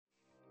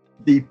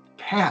the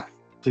path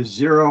to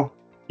zero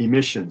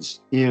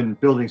emissions in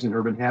buildings and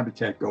urban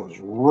habitat goes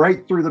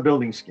right through the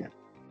building skin.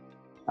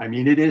 I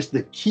mean, it is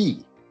the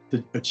key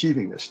to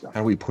achieving this stuff.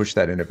 How do we push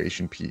that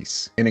innovation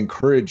piece and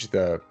encourage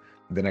the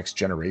next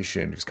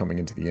generation who's coming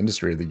into the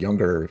industry, the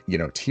younger,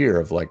 tier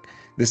of like,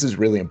 this is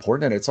really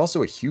important. And it's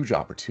also a huge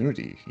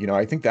opportunity.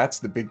 I think that's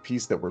the big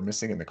piece that we're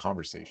missing in the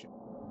conversation.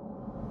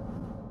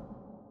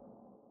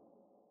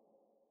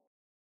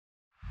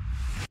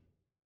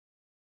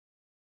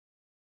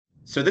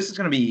 So this is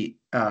going to be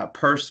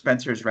per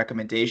Spencer's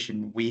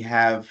recommendation. We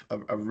have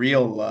a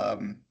real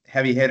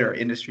heavy hitter,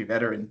 industry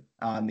veteran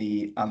on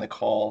the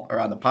call, or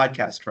on the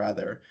podcast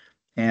rather.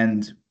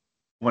 And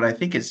what I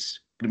think is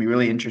going to be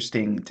really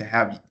interesting to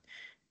have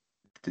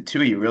the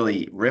two of you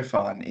really riff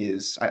on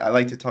is I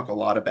like to talk a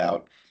lot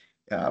about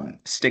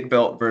stick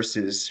built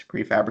versus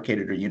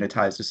prefabricated or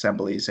unitized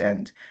assemblies.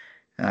 And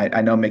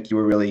I know, Mick, you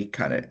were really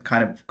kind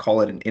of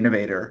call it an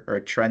innovator or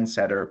a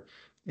trendsetter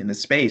in the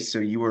space. So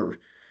you were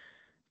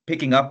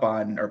picking up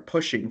on or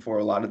pushing for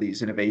a lot of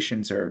these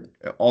innovations or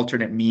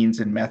alternate means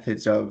and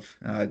methods of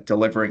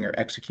delivering or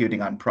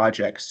executing on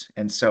projects.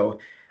 And so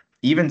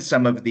even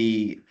some of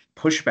the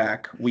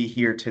pushback we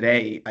hear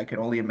today, I can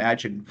only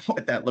imagine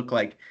what that looked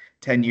like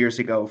 10 years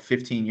ago,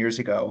 15 years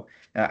ago.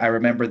 I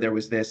remember there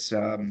was this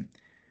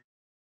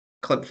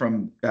clip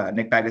from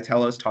Nick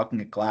Bagatello's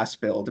talking at Glass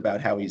Build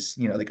about how he's,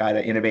 the guy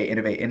to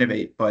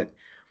innovate. But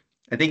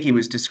I think he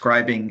was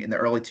describing in the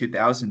early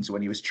 2000s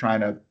when he was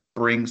trying to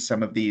bring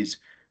some of these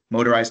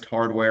motorized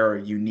hardware or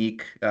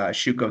unique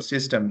Schuko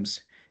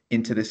systems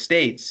into the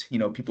States.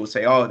 People would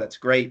say, oh, that's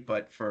great,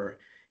 but for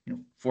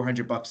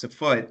 $400 a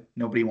foot,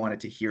 nobody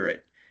wanted to hear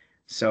it.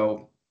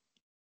 So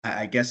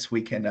I guess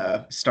we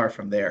can start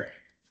from there.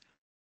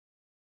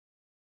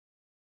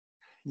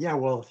 Yeah,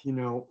 well,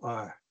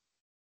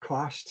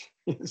 cost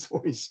is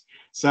always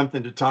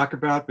something to talk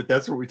about, but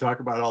that's what we talk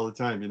about all the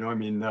time.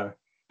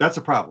 That's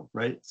a problem,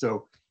 right?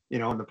 So,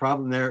 and the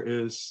problem there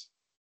is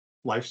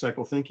life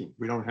cycle thinking.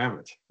 We don't have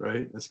it,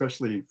 right?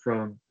 Especially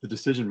from the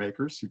decision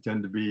makers who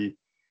tend to be,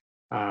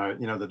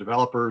 the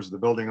developers, the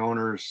building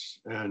owners,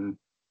 and,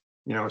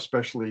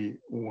 especially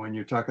when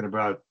you're talking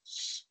about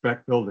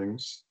spec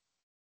buildings,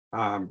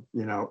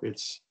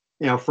 it's,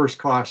 first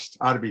cost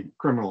ought to be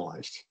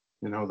criminalized,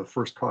 the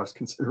first cost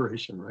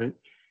consideration, right?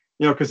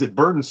 Because it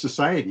burdens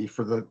society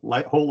for the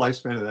whole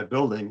lifespan of that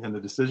building, and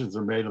the decisions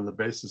are made on the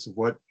basis of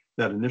what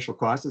that initial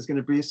cost is going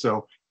to be.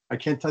 So I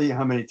can't tell you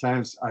how many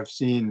times I've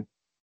seen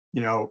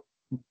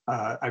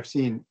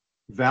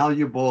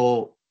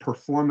valuable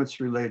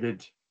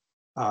performance-related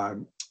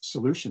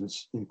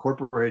solutions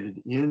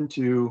incorporated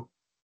into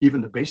even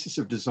the basis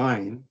of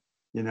design,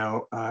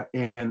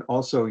 and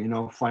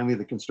also, finally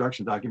the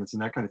construction documents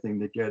and that kind of thing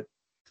that get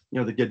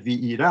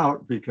VE'd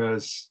out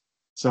because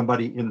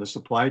somebody in the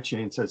supply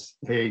chain says,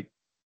 hey,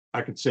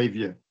 I could save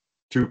you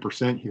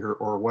 2% here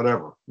or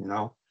whatever,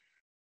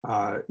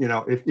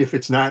 if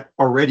it's not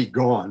already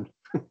gone,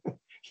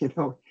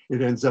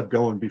 it ends up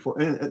going before.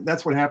 And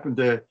that's what happened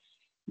to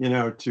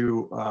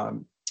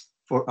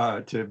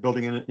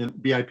building in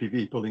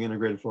BIPV, building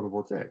integrated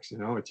photovoltaics.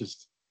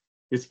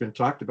 It's been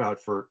talked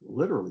about for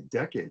literally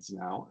decades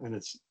now, and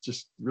it's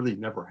just really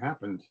never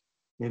happened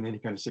in any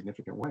kind of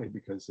significant way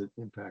because it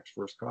impacts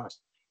first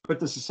cost. But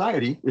the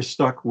society is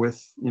stuck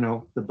with,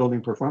 the building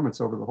performance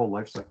over the whole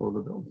life cycle of the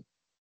building.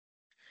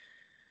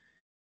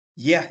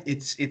 Yeah,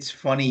 it's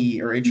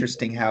funny or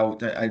interesting how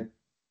I'm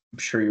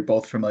sure you're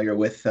both familiar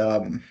with,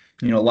 a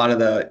lot of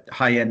the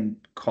high-end,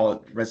 call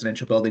it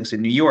residential buildings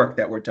in New York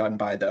that were done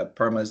by the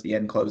Permas, the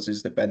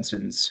Encloses, the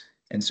Bensons,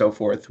 and so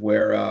forth,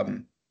 where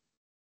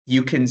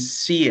you can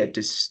see a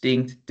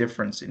distinct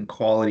difference in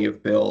quality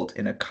of build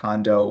in a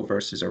condo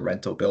versus a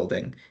rental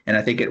building. And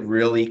I think it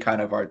really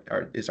kind of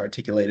is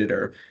articulated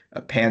or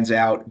pans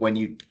out when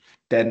you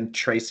then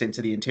trace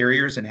into the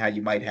interiors and how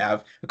you might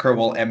have a curved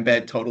wall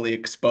embed totally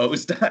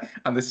exposed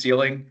on the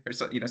ceiling or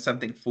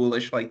something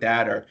foolish like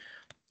that, or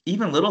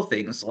even little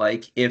things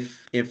like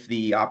if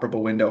the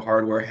operable window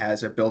hardware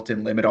has a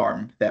built-in limit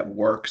arm that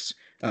works,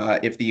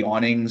 if the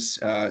awnings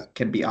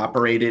can be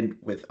operated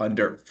with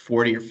under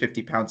 40 or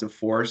 50 pounds of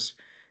force,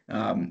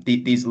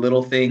 these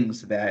little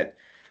things that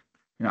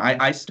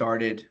I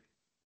started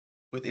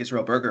with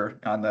Israel Berger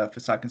on the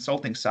facade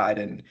consulting side,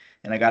 and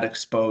I got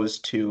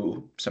exposed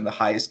to some of the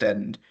highest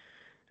end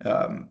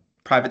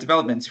private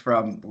developments,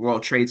 from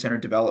World Trade Center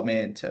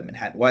development to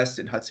Manhattan West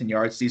and Hudson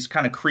Yards. These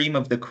kind of cream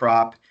of the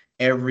crop,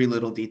 every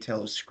little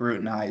detail is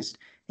scrutinized.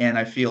 And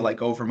I feel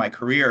like over my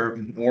career,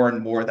 more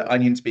and more the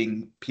onion's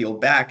being peeled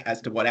back as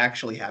to what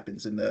actually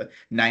happens in the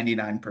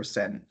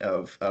 99%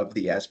 of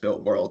the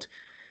as-built world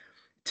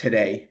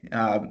today.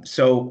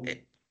 So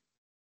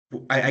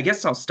I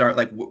guess I'll start,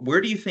 like,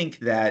 where do you think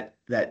that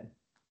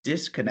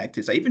disconnect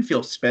is? I even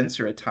feel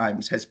Spencer at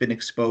times has been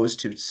exposed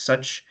to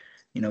such,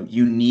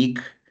 unique,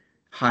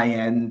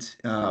 high-end,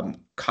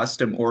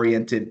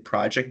 custom-oriented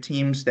project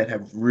teams that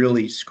have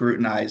really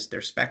scrutinized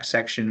their spec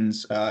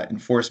sections,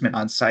 enforcement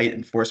on site,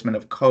 enforcement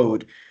of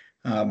code.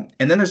 And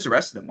then there's the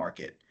rest of the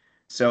market.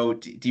 So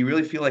do you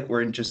really feel like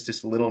we're in just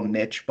this little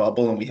niche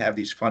bubble and we have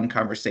these fun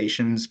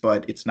conversations,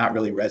 but it's not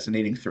really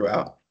resonating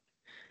throughout?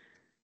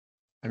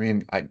 I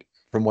mean,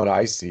 from what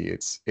I see,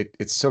 it's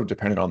so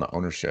dependent on the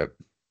ownership,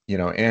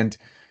 and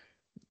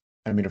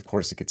I mean, of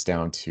course, it gets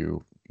down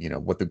to,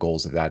 what the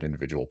goals of that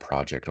individual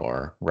project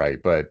are,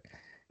 right? But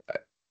uh,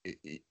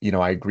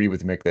 I agree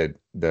with Mick that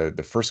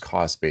the first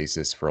cost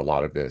basis for a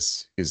lot of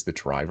this is the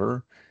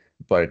driver,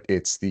 but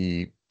it's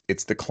the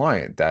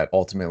client that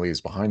ultimately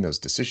is behind those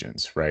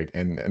decisions, right?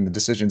 And the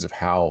decisions of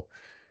how,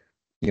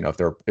 if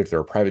they're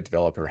a private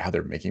developer, how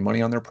they're making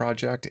money on their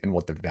project and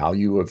what the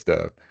value of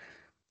the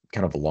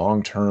kind of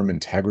long-term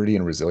integrity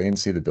and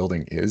resiliency of the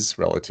building is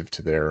relative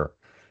to their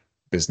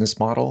business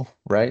model,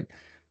 right?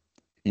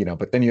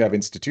 But then you have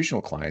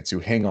institutional clients who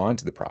hang on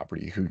to the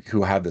property,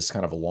 who have this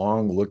kind of a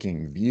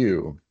long-looking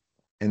view,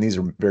 and these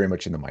are very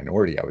much in the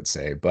minority, I would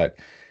say. But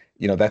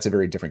that's a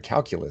very different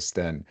calculus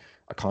than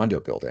a condo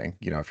building.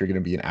 If you're going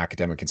to be an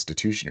academic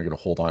institution, you're going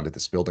to hold on to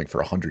this building for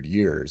 100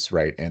 years,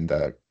 right? And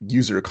the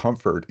user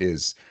comfort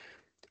is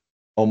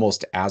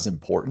almost as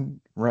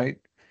important, right,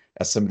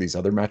 as some of these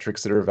other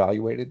metrics that are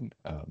evaluated.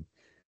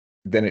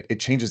 Then it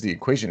changes the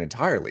equation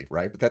entirely,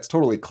 right? But that's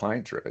totally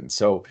client driven.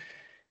 So,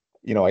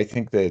 I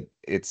think that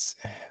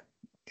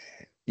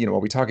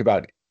when we talk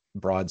about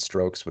broad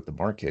strokes with the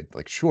market,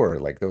 like sure,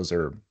 like those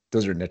are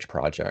niche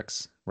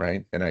projects,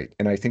 right? And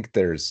I think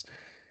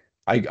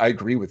I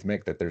agree with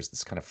Mick that there's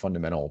this kind of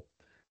fundamental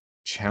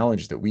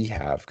challenge that we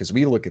have because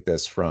we look at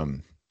this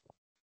from,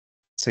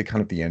 say,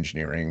 kind of the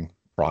engineering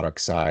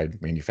product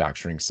side,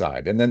 manufacturing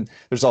side. And then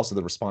there's also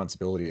the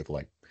responsibility of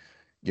like,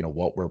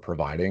 what we're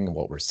providing and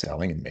what we're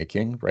selling and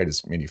making, right,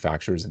 as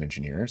manufacturers and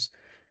engineers.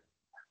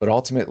 But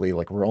ultimately,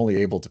 like we're only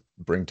able to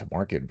bring to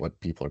market what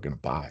people are going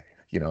to buy.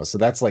 So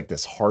that's like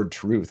this hard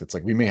truth. It's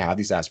like we may have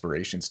these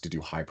aspirations to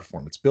do high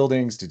performance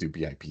buildings, to do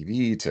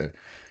BIPV, to,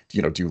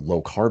 do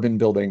low carbon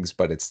buildings,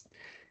 but it's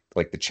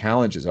like the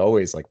challenge is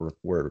always like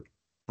we're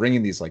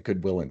bringing these like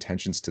goodwill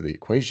intentions to the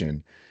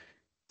equation,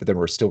 but then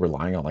we're still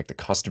relying on like the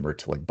customer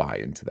to like buy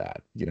into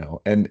that,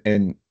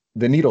 and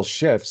the needle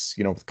shifts,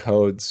 with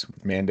codes,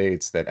 with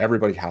mandates that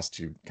everybody has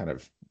to kind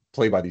of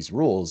play by these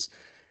rules,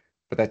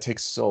 but that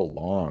takes so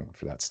long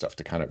for that stuff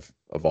to kind of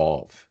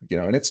evolve,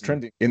 and it's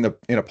trending in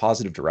a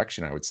positive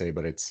direction, I would say,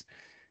 but it's,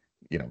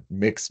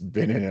 Mick's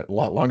been in it a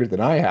lot longer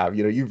than I have.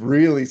 You've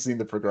really seen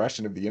the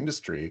progression of the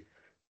industry.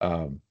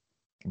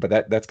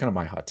 But that's kind of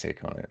my hot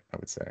take on it, I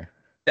would say.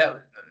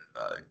 That,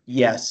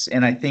 yes,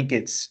 and I think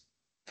it's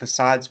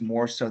facades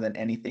more so than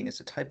anything is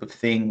a type of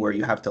thing where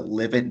you have to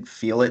live it and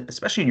feel it,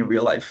 especially in your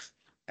real life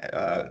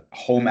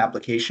home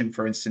application,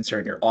 for instance, or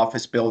in your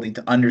office building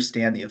to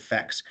understand the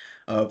effects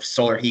of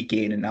solar heat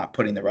gain and not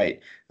putting the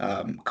right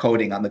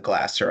coating on the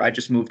glass. Or I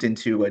just moved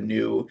into a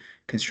new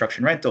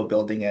construction rental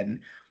building and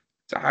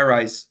it's a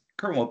high-rise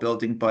current wall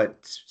building, but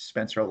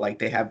Spencer, like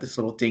they have this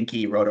little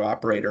dinky rotor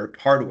operator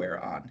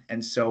hardware on.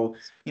 And so,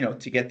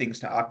 to get things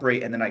to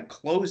operate, and then I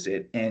close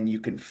it and you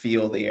can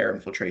feel the air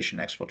infiltration,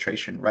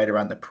 exfiltration right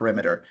around the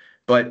perimeter.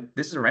 But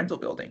this is a rental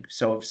building.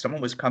 So if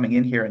someone was coming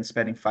in here and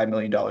spending $5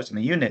 million on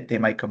the unit, they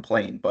might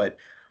complain, but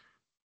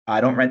I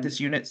don't rent this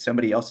unit,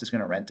 somebody else is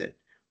going to rent it.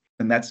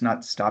 And that's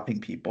not stopping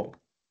people.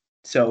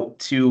 So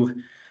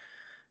to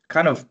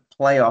kind of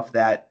play off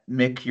that,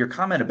 Mick, your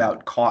comment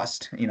about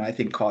cost, I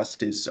think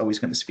cost is always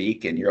going to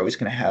speak, and you're always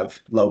going to have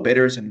low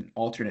bidders and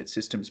alternate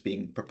systems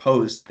being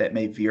proposed that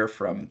may veer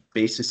from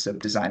basis of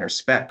designer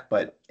spec.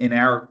 But in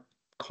our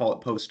call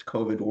it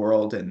post-COVID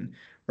world, and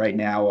right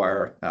now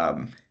our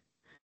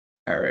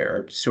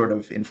sort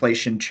of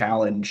inflation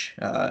challenge,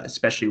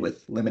 especially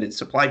with limited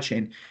supply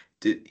chain,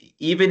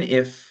 even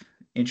if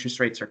interest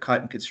rates are cut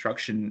and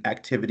construction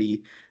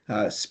activity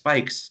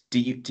spikes, do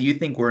you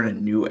think we're in a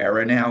new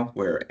era now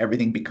where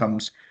everything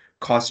becomes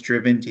cost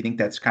driven? Do you think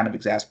that's kind of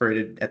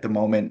exacerbated at the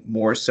moment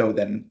more so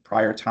than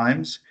prior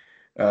times?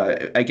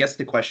 I guess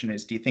the question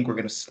is, do you think we're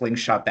going to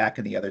slingshot back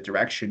in the other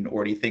direction,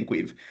 or do you think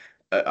we've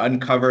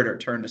uncovered or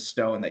turned a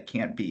stone that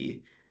can't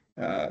be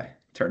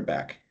turned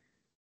back?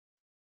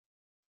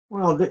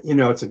 Well,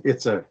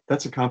 that's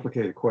a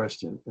complicated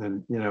question,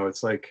 and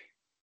it's like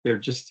they're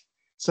just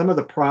some of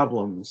the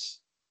problems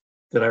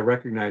that I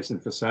recognize in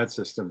facade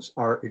systems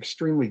are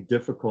extremely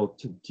difficult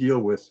to deal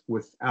with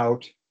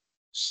without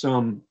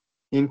some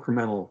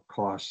incremental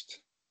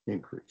cost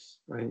increase,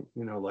 right?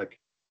 Like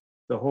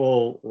the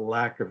whole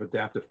lack of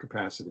adaptive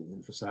capacity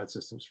in facade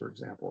systems, for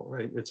example,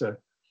 right? It's a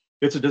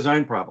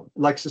design problem,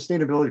 like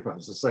sustainability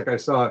problems. It's like I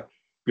saw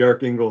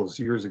Bjarke Ingels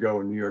years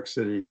ago in New York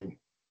City,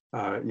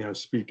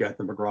 speak at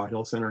the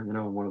McGraw-Hill Center,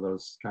 in one of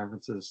those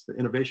conferences, the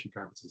innovation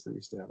conferences they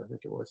used to have, I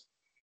think it was.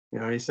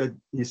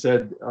 He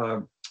said,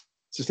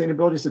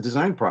 sustainability is a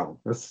design problem.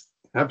 That's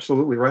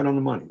absolutely right on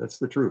the money. That's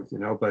the truth,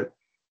 but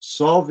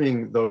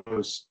solving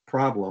those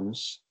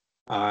problems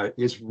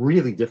is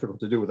really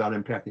difficult to do without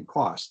impacting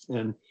cost.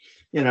 And,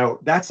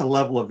 that's a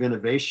level of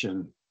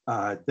innovation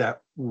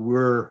that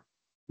we're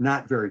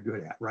not very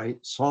good at, right?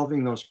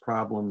 Solving those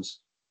problems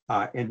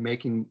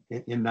and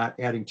not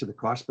adding to the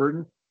cost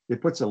burden.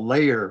 It puts a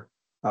layer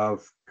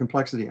of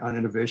complexity on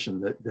innovation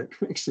that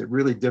makes it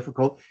really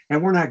difficult.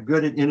 And we're not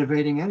good at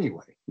innovating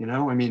anyway. You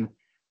know, I mean,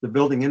 the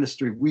building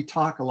industry, we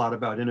talk a lot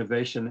about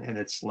innovation, and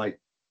it's like,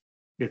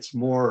 it's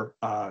more,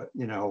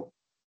 you know,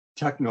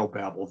 techno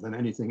babble than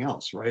anything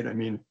else, right? I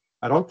mean,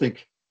 I don't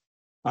think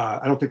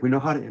we know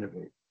how to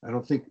innovate. I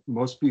don't think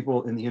most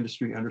people in the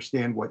industry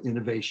understand what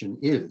innovation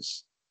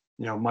is,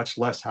 you know, much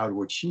less how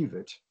to achieve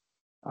it.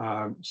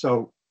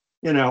 So,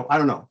 you know, I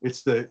don't know.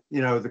 It's the,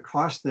 you know, the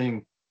cost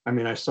thing. I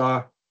mean, I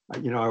saw,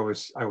 you know,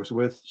 I was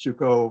with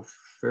Schuco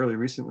fairly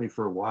recently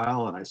for a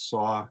while, and I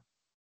saw,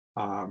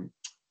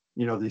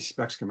 you know, these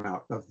specs come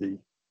out of the,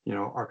 you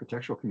know,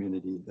 architectural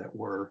community that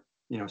were,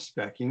 you know,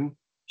 specking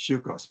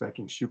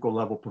Schuco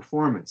level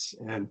performance,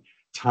 and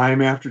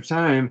time after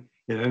time,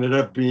 it ended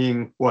up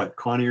being what,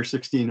 Connier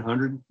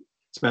 1600,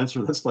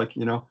 Spencer. That's like,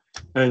 you know,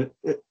 and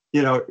it,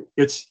 you know,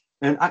 it's,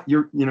 and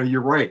you're, you know,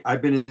 you're right.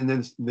 I've been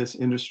in this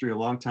industry a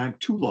long time,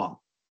 too long,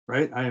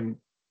 right? I am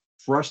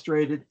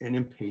frustrated and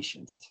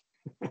impatient.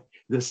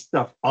 This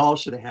stuff all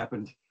should have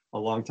happened a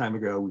long time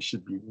ago. We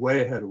should be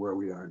way ahead of where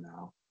we are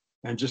now.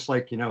 And just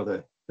like, you know,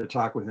 the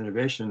talk with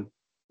innovation,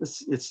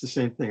 it's the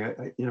same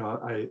thing. You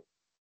know,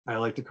 I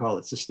like to call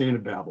it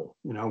sustainababble.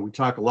 You know, we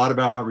talk a lot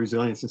about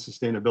resilience and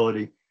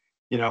sustainability.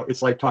 You know,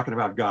 it's like talking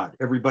about God.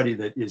 Everybody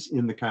that is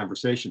in the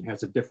conversation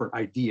has a different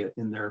idea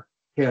in their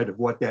head of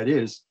what that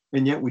is,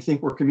 and yet we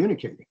think we're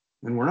communicating,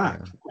 and we're not.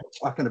 We're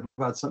talking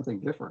about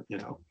something different, you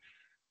know.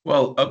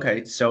 Well,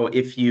 okay. So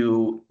if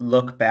you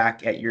look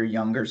back at your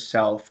younger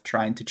self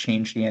trying to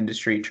change the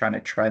industry, trying to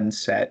trend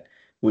set,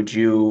 would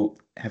you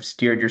have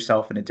steered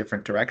yourself in a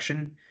different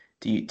direction?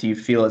 Do you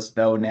feel as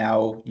though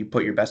now you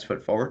put your best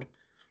foot forward?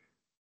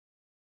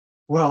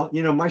 Well,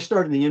 you know, my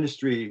start in the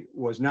industry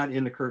was not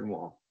in the curtain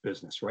wall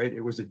business, right?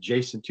 It was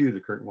adjacent to the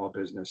curtain wall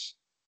business.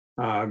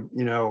 You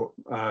know,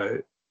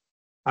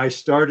 I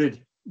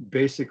started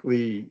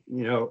basically,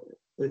 you know,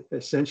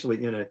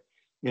 essentially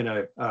in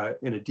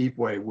a deep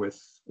way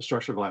with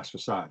structural glass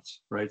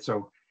facades, right?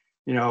 So,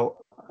 you know,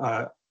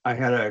 I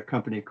had a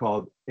company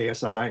called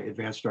ASI,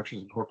 Advanced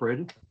Structures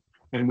Incorporated,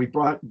 and we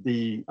brought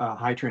the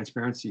high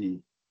transparency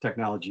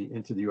technology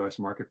into the U.S.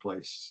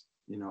 marketplace,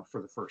 you know,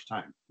 for the first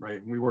time,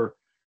 right? And we were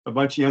a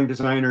bunch of young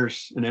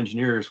designers and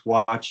engineers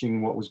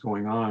watching what was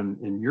going on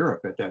in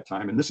Europe at that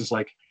time, and this is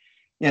like,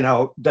 you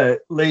know, the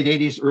late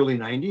 80s, early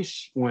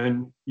 90s,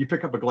 when you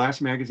pick up a glass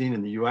magazine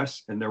in the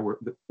US, and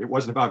it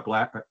wasn't about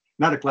glass,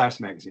 not a glass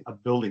magazine, a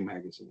building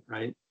magazine,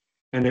 right?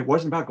 And it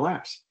wasn't about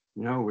glass,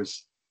 you know, it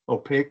was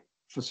opaque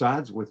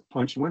facades with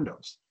punched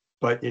windows.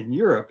 But in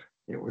Europe,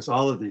 it was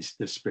all of this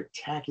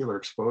spectacular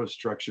exposed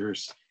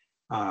structures,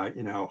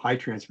 you know, high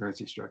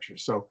transparency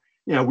structures. So,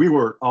 you know, we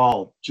were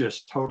all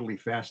just totally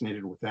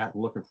fascinated with that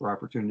and looking for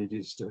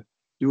opportunities to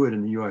do it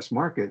in the US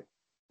market.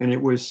 And it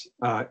was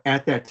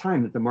at that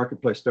time that the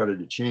marketplace started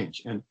to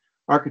change, and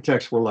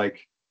architects were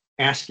like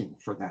asking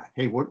for that.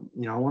 Hey, what,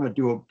 you know, I want to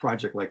do a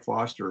project like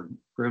Foster,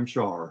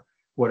 Grimshaw, or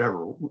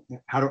whatever.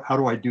 How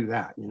do I do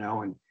that? You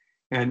know,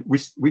 and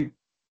we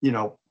you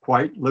know,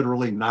 quite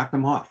literally knocked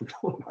them off.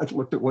 I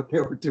looked at what they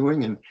were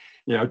doing, and,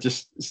 you know,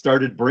 just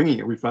started bringing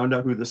it. We found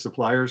out who the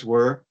suppliers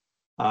were,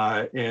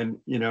 and,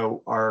 you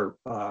know, our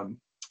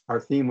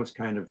theme was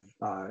kind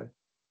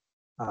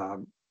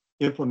of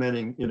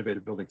implementing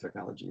innovative building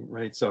technology,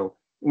 right? So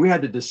we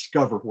had to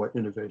discover what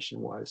innovation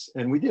was,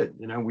 and we did.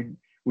 You know,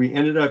 we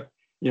ended up,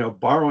 you know,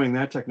 borrowing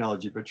that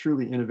technology, but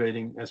truly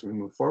innovating as we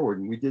move forward.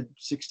 And we did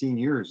 16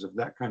 years of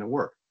that kind of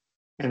work,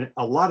 and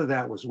a lot of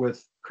that was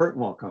with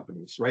curtain wall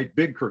companies, right?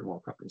 Big curtain wall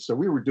companies. So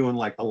we were doing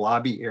like a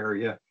lobby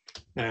area,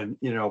 and,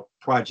 you know,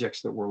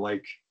 projects that were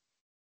like,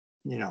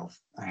 you know,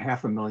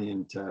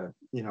 $500,000 to,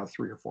 you know,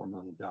 $3 or $4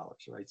 million,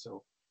 right?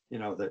 So, you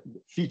know, the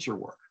feature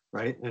work,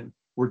 right? And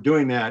we're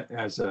doing that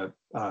as a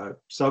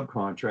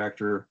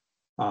subcontractor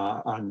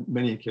on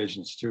many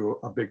occasions to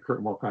a big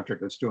curtain wall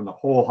contractor that's doing the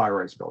whole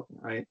high-rise building,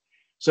 right?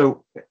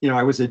 So, you know,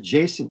 I was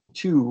adjacent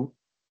to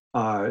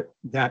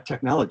that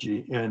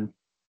technology and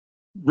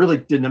really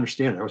didn't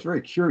understand it. I was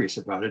very curious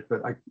about it,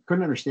 but I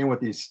couldn't understand what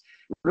these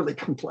really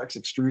complex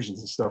extrusions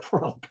and stuff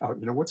were all about.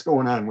 You know, what's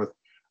going on with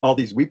all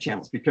these weep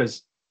channels,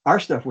 because our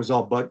stuff was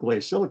all butt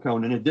glazed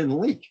silicone and it didn't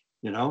leak,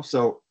 you know?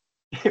 So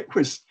it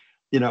was,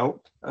 you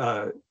know,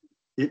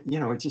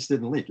 it just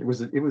didn't leak. It was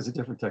a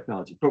different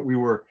technology. But we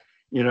were,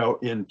 you know,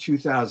 in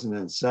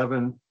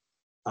 2007,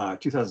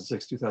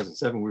 2006,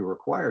 2007, we were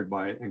acquired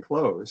by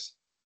Enclose,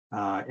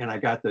 and I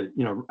got the,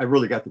 you know, I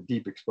really got the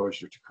deep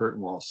exposure to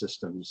curtain wall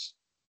systems,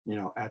 you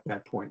know, at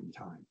that point in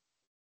time.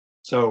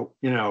 So,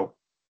 you know,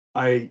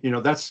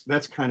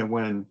 that's kind of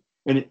when,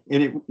 and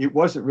it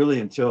wasn't really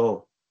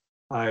until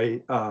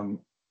I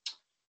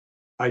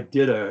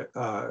did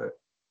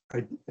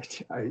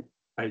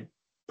I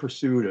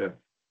pursued a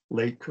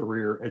late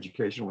career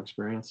educational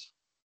experience.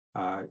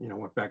 You know,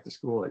 went back to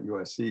school at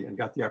USC and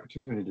got the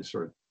opportunity to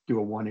sort of do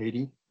a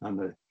 180 on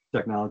the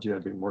technology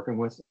I've been working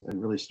with, and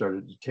really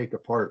started to take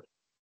apart,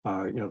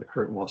 you know, the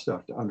curtain wall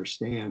stuff to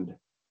understand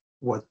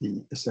what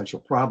the essential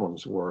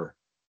problems were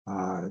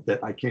that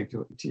I came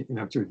to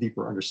a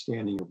deeper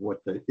understanding of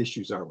what the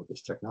issues are with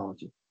this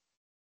technology.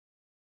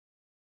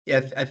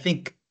 Yeah, I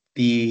think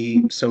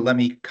so let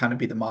me kind of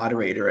be the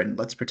moderator and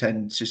let's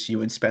pretend it's just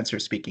you and Spencer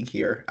speaking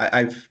here.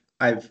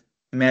 I've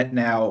met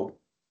now,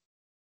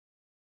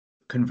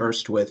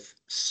 conversed with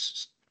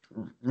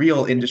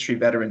real industry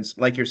veterans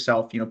like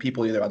yourself,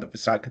 people either on the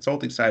facade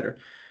consulting side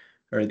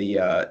or the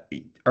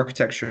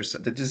architecture,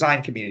 the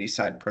design community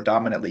side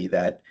predominantly,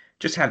 that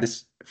just have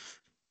this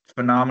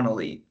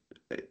phenomenally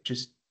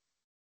just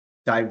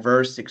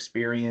diverse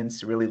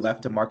experience, really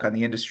left a mark on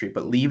the industry,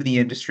 but leave the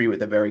industry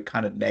with a very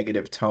kind of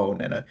negative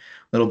tone and a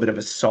little bit of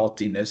a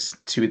saltiness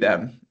to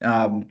them.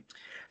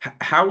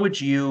 How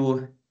would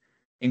you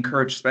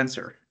encourage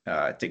Spencer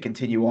to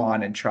continue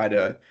on and try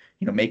to,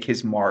 make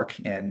his mark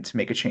and to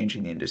make a change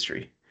in the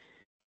industry?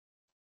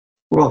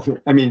 Well,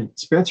 I mean,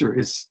 Spencer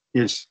is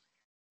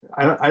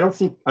I don't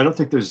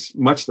think there's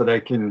much that I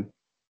can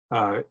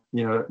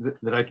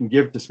that I can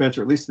give to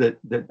Spencer, at least that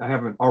I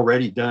haven't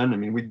already done. I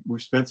mean,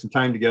 we've spent some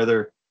time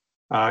together.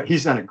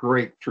 He's on a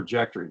great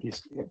trajectory.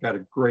 He's got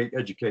a great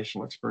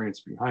educational experience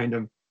behind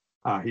him.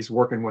 He's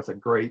working with a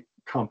great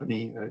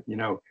company,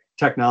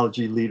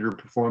 technology leader,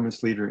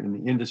 performance leader in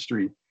the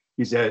industry.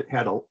 He's had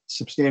a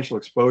substantial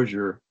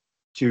exposure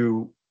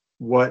to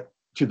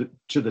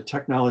the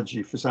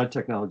technology, facade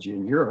technology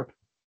in Europe,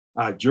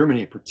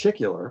 Germany in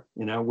particular,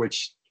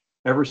 which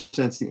ever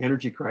since the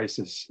energy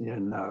crisis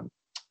in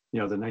the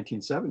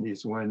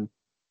 1970s, when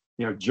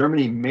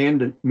Germany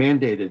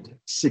mandated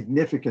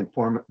significant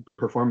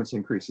performance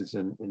increases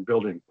in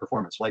building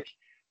performance, like,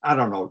 I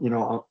don't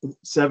know,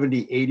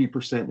 70,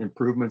 80%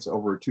 improvements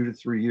over a 2 to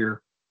 3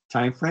 year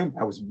time frame.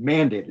 That was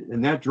mandated,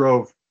 and that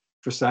drove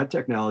facade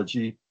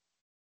technology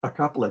a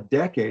couple of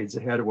decades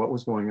ahead of what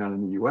was going on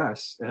in the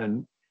U.S.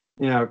 And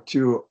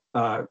to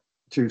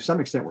some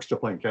extent, we're still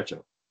playing catch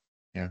up.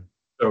 Yeah.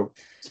 So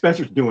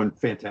Spencer's doing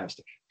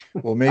fantastic.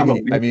 Well,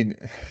 maybe, I mean,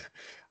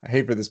 I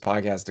hate for this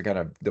podcast to kind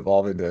of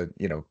devolve into,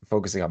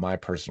 focusing on my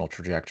personal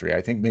trajectory.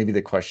 I think maybe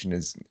the question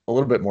is a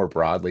little bit more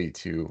broadly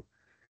to,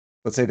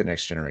 let's say, the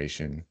next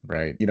generation,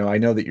 right? I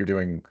know that you're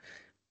doing,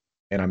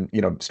 and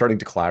I'm, starting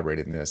to collaborate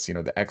in this,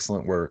 the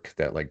excellent work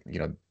that, like,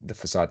 the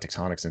Facade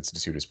Tectonics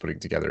Institute is putting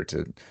together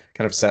to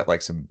kind of set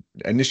like some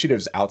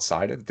initiatives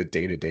outside of the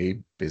day-to-day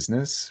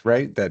business,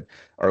 right? That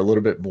are a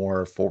little bit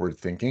more forward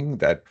thinking,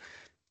 that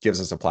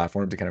gives us a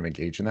platform to kind of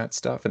engage in that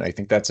stuff. And I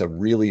think that's a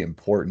really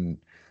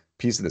important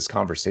piece of this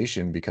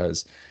conversation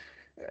because,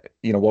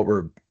 what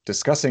we're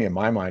discussing in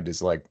my mind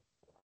is like,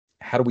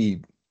 how do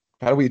we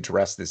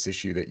address this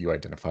issue that you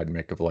identified,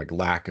 Mick, of like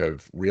lack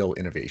of real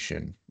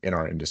innovation in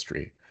our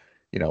industry,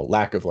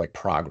 lack of like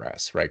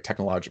progress, right?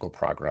 Technological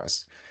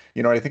progress.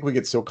 I think we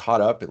get so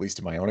caught up, at least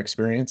in my own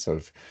experience,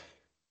 of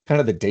kind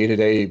of the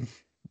day-to-day,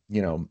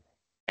 you know,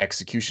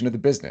 execution of the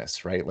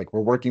business, right? Like we're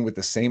working with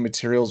the same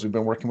materials we've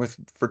been working with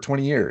for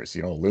 20 years,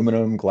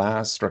 aluminum,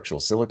 glass, structural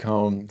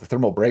silicone. The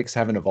thermal brakes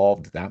haven't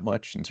evolved that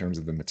much in terms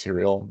of the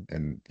material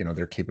and,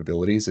 their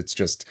capabilities. It's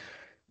just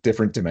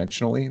different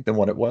dimensionally than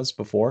what it was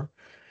before,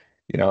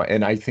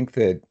 and I think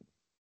that,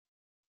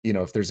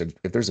 if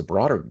there's a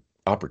broader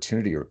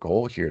opportunity or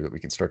goal here that we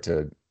can start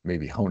to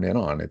maybe hone in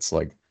on, it's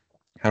like,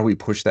 how do we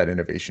push that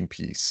innovation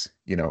piece,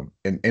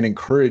 and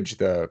encourage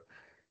the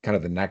kind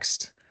of the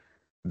next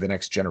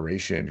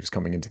generation who's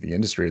coming into the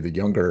industry, the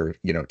younger,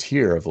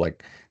 tier of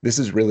like, this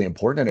is really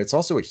important. And it's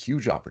also a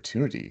huge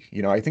opportunity.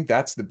 I think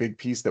that's the big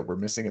piece that we're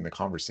missing in the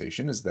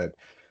conversation, is that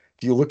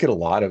if you look at a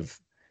lot of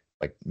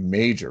like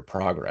major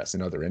progress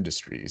in other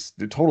industries,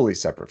 they're totally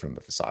separate from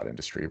the facade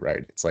industry,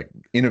 right? It's like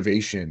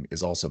innovation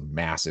is also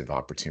massive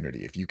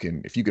opportunity. If you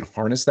can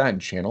harness that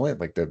and channel it,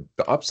 like the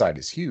upside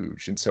is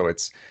huge. And so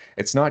it's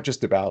not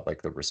just about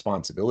like the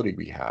responsibility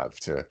we have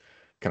to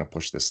kind of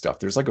push this stuff.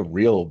 There's like a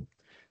real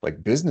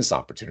like business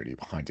opportunity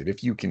behind it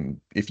if you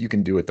can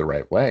do it the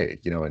right way,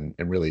 and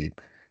really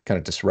kind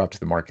of disrupt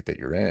the market that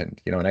you're in.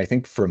 And I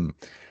think from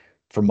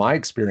my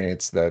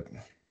experience, that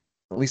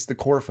at least the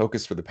core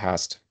focus for the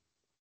past,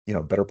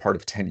 better part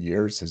of 10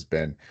 years has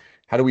been,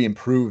 how do we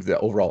improve the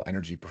overall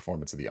energy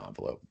performance of the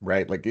envelope,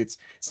 right? Like it's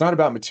not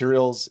about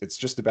materials. It's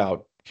just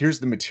about, here's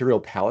the material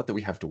palette that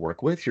we have to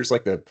work with. Here's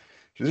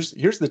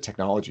the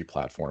technology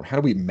platform. How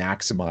do we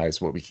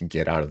maximize what we can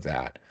get out of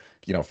that,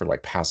 for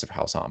like passive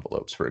house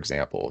envelopes, for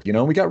example?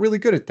 We got really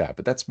good at that,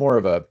 but that's more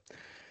of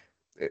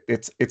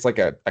it's like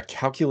a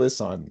calculus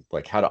on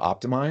like how to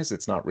optimize.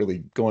 It's not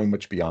really going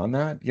much beyond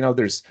that.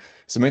 There's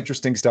some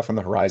interesting stuff on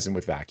the horizon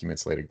with vacuum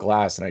insulated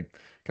glass, and I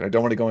kind of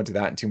don't want to go into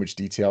that in too much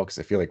detail because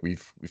I feel like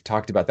we've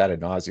talked about that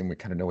ad nauseum. We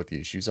kind of know what the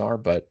issues are,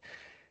 but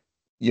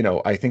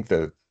I think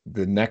the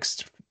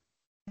next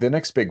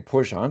big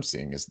push I'm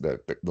seeing is the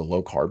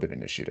low carbon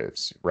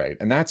initiatives, right?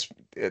 And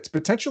it's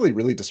potentially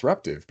really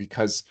disruptive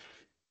because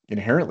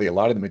inherently a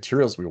lot of the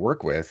materials we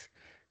work with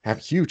have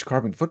huge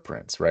carbon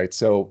footprints, right?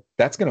 So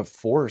that's going to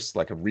force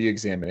like a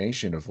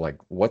re-examination of like,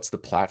 what's the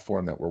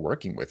platform that we're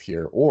working with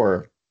here,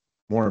 or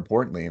more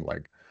importantly,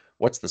 like,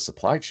 what's the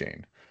supply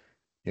chain,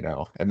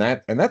 and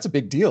that's a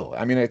big deal.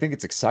 I mean, I think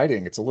it's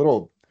exciting. It's a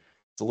little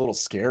it's a little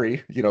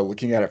scary, you know,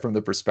 looking at it from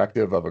the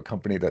perspective of a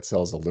company that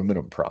sells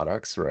aluminum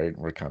products, right?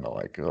 We're kind of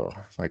like, oh,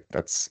 like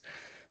that's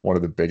one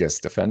of the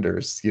biggest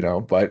offenders, you know,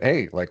 but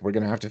hey, like we're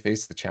gonna have to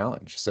face the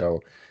challenge. So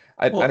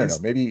I Well, don't know,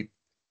 maybe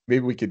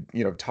we could,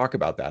 you know, talk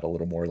about that a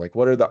little more. Like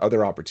what are the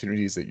other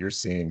opportunities that you're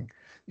seeing?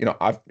 You know,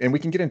 and we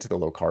can get into the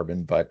low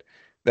carbon, but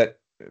that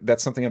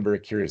that's something I'm very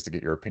curious to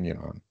get your opinion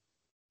on.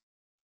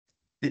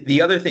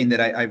 the other thing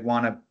that I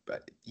want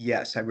to,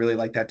 yes, I really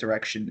like that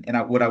direction. And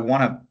what I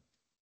want to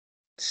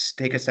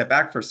take a step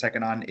back for a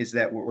second on is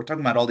that we're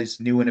talking about all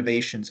these new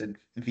innovations in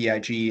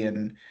VIG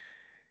and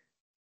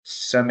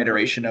some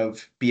iteration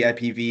of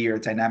BIPV or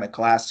dynamic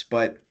glass,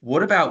 but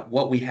what about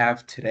what we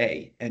have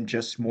today and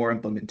just more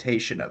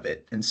implementation of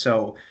it? And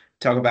so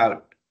talk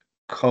about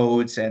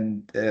codes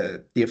and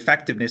the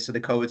effectiveness of the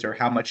codes or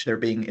how much they're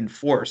being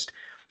enforced.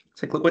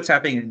 It's like, look what's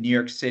happening in New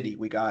York City.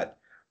 We got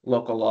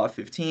local law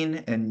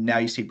 15, and now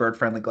you see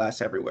bird-friendly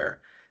glass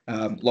everywhere.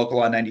 Local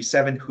law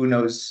 97, who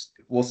knows?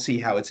 We'll see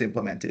how it's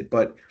implemented.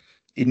 But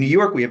in New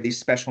York, we have these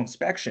special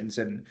inspections,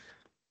 and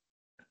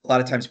a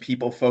lot of times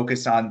people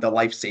focus on the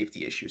life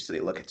safety issues. So they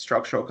look at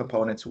structural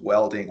components,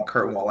 welding,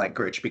 curtain wall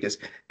anchorage, because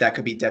that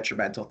could be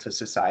detrimental to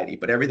society.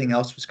 But everything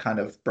else was kind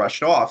of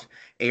brushed off.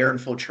 Air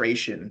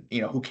infiltration,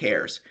 who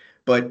cares?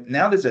 But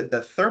now there's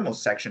the thermal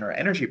section or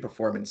energy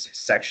performance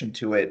section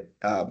to it,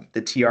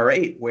 the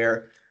TR8,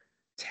 where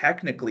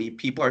technically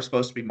people are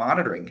supposed to be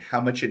monitoring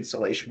how much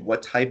insulation,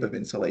 what type of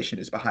insulation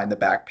is behind the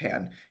back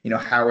pan.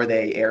 How are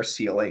they air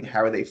sealing?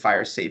 How are they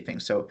fire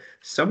safing? So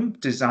some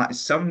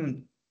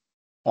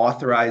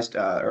authorized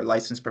or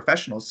licensed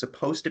professionals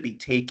supposed to be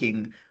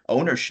taking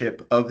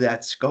ownership of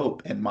that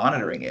scope and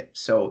monitoring it.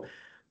 So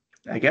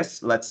I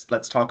guess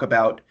let's talk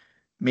about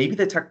maybe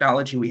the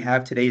technology we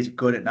have today is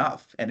good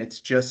enough and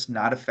it's just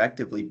not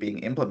effectively being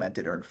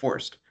implemented or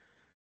enforced.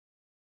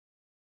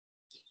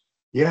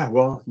 Yeah,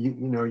 well,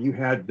 you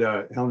had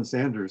Helen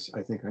Sanders,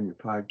 I think, on your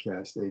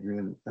podcast,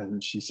 Adrian,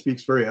 and she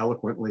speaks very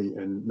eloquently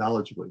and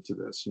knowledgeably to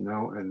this,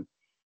 and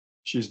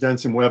she's done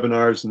some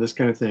webinars and this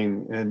kind of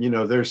thing. And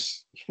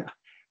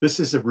this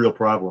is a real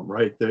problem,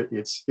 right?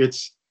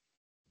 It's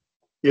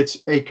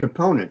a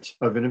component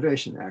of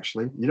innovation.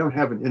 Actually, you don't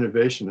have an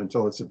innovation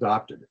until it's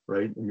adopted,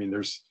 right? I mean,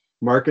 there's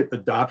market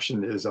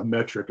adoption is a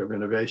metric of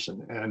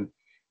innovation, and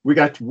we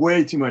got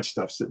way too much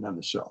stuff sitting on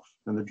the shelf,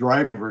 and the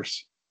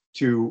drivers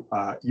to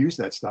use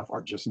that stuff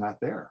are just not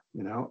there,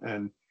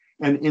 and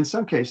in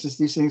some cases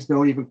these things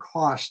don't even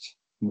cost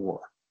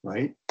more,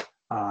 right?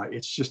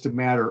 It's just a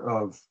matter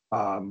of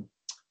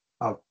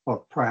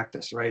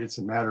practice, right? It's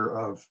a matter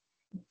of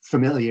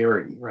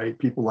familiarity, right?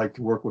 People like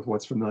to work with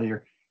what's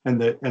familiar, and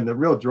the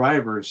real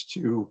drivers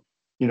to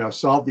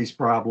solve these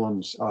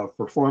problems of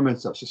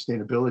performance, of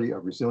sustainability,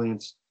 of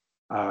resilience,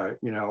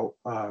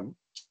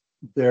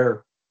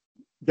 they're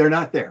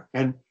not there.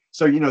 And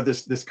so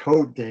this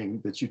code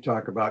thing that you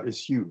talk about is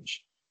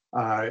huge.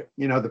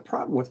 The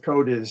problem with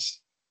code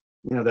is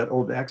that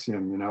old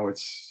axiom,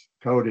 it's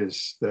code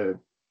is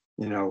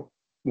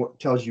what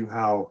tells you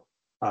how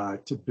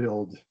to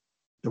build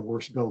the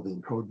worst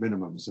building, code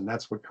minimums, and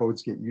that's what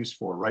codes get used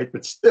for, right?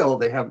 But still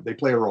they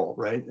play a role,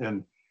 right?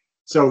 And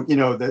so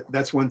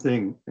that's one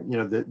thing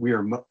that we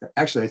are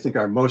actually, I think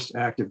our most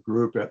active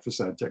group at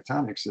Facade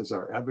Tectonics is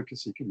our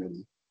advocacy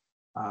committee,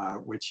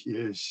 which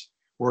is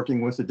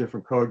working with the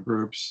different code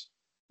groups,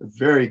 a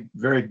very,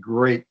 very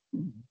great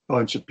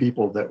bunch of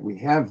people that we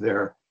have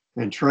there,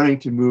 and trying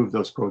to move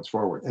those codes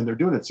forward. And they're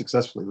doing it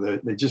successfully.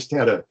 They just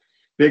had a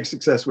big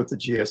success with the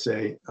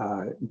GSA.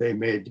 They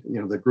made,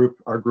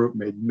 our group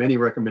made many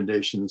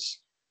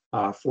recommendations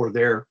for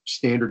their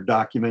standard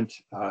document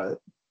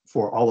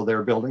for all of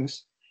their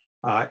buildings.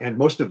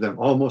 And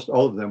almost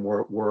all of them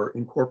were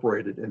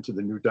incorporated into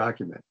the new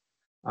document.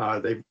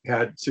 They've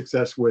had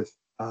success with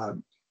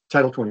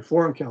Title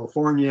 24 in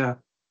California,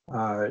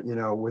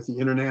 with the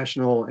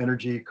International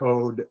Energy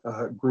Code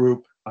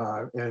group,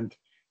 and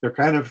they're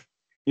kind of,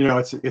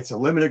 it's a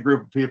limited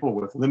group of people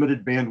with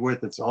limited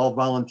bandwidth. It's all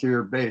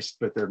volunteer based,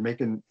 but they're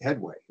making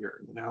headway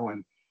here,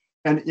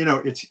 and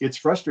it's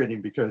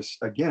frustrating because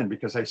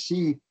I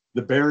see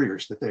the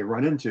barriers that they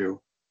run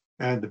into,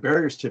 and the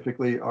barriers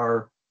typically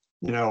are,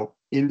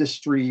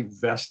 industry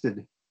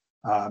vested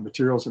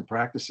materials and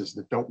practices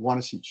that don't want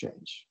to see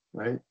change,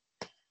 right?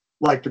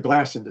 Like the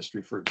glass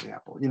industry, for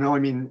example.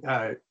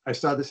 I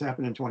saw this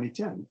happen in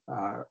 2010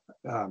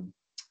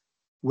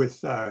 with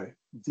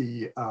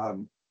the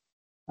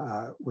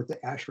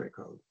ASHRAE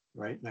code,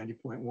 right?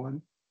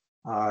 90.1.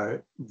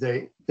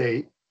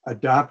 They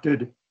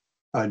adopted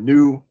a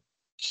new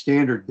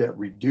standard that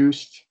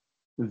reduced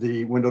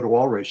the window to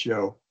wall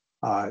ratio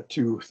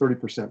to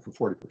 30% from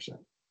 40%.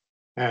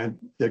 And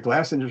the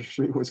glass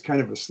industry was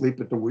kind of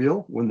asleep at the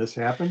wheel when this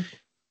happened.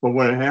 But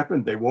when it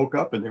happened, they woke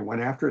up and they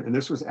went after it. And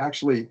this was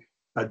actually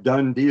a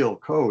done deal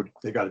code.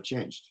 They got it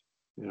changed,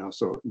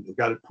 so they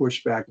got it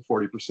pushed back to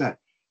 40%.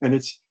 And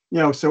it's,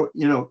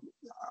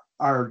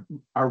 our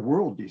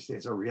world these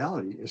days, our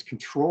reality is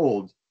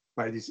controlled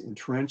by these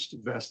entrenched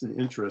vested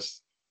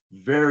interests,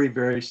 very,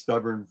 very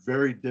stubborn,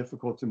 very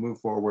difficult to move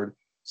forward.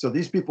 So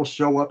these people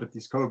show up at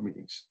these code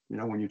meetings,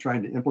 when you're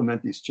trying to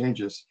implement these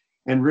changes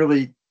and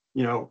really,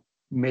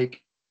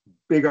 make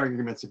big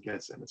arguments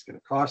against them. It's going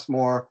to cost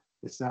more.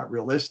 It's not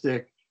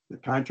realistic. The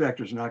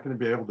contractor's not going to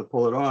be able to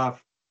pull it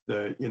off.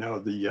 The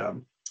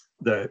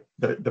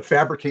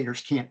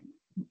fabricators can't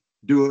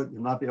do it.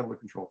 You'll not be able to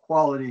control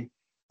quality.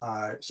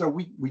 So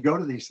we go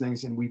to these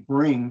things and we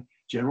bring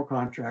general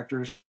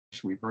contractors,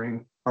 we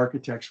bring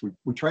architects,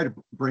 we try to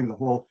bring the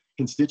whole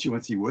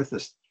constituency with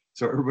us,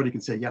 so everybody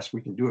can say, yes,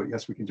 we can do it.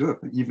 Yes, we can do it.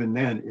 But even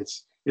then,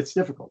 it's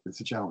difficult.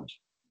 It's a challenge.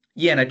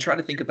 Yeah, and I try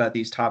to think about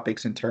these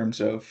topics in terms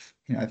of,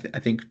 I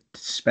think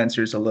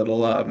Spencer's a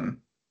little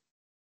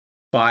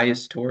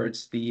biased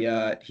towards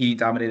the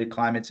heating-dominated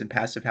climates and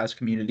passive house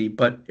community,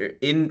 but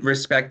in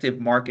respective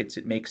markets,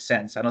 it makes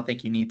sense. I don't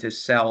think you need to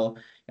sell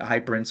a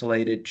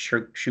hyper-insulated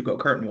Schuco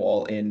curtain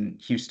wall in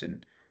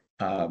Houston.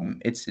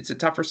 It's a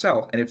tougher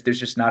sell, and if there's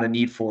just not a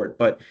need for it.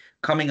 But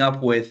coming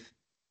up with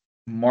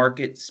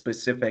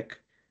market-specific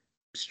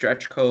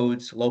stretch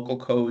codes, local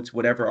codes,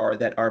 whatever are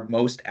that are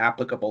most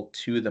applicable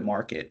to the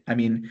market. I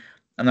mean,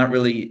 I'm not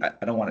really,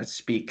 I don't want to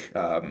speak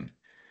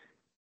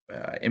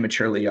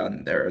immaturely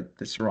on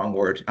this wrong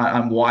word,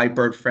 on why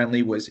bird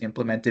friendly was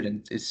implemented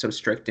and is so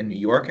strict in New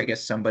York. I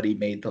guess somebody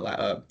made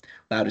the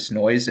loudest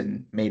noise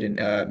and made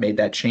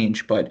that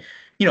change. But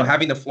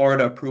having the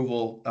Florida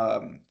approval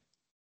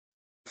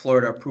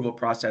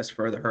process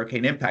for the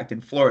hurricane impact in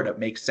Florida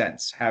makes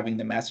sense. Having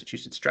the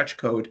Massachusetts stretch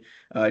code,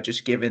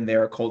 just given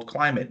their cold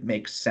climate,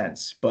 makes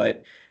sense.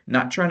 But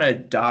not trying to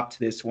adopt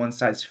this one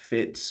size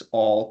fits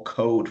all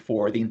code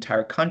for the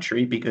entire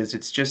country, because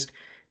it's just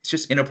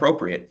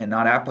inappropriate and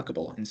not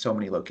applicable in so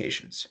many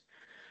locations.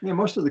 Yeah,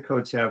 most of the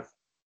codes have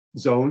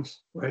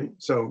zones, right?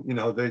 So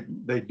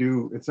they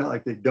do. It's not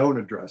like they don't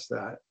address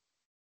that.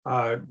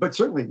 But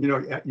certainly,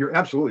 you're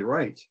absolutely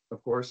right,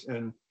 of course.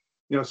 And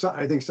so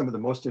I think some of the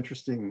most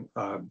interesting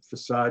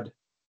facade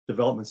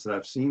developments that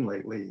I've seen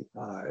lately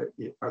are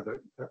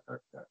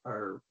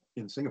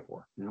in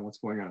Singapore. What's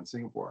going on in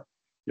Singapore.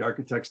 The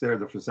architects there,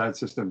 the facade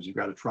systems, you've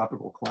got a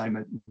tropical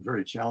climate,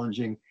 very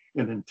challenging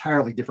in an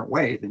entirely different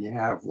way than you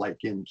have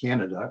like in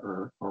Canada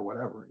or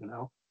whatever,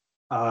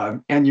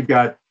 and you've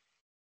got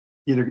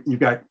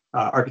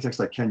architects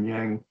like Ken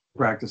Yang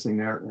practicing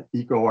there, an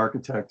eco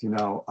architect,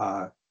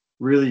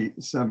 really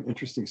some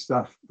interesting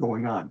stuff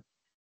going on.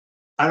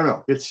 I don't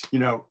know. It's,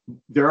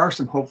 there are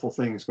some hopeful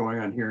things going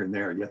on here and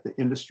there, yet the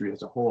industry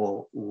as a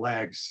whole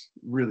lags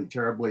really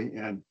terribly.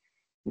 And,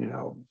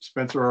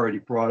 Spencer already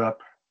brought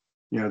up,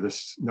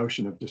 this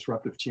notion of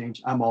disruptive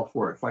change. I'm all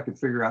for it. If I could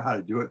figure out how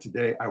to do it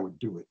today, I would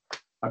do it.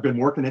 I've been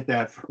working at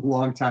that for a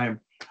long time.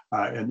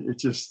 And it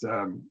just,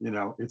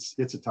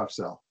 it's a tough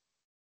sell.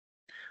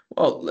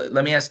 Well,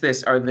 let me ask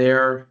this. Are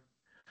there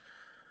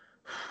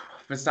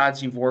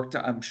facades you've worked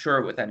on? I'm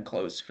sure with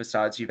enclosed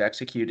facades you've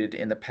executed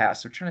in the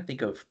past. I'm trying to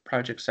think of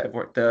projects I've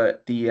worked. The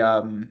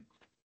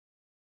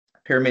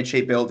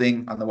pyramid-shaped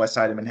building on the west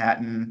side of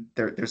Manhattan.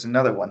 There's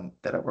another one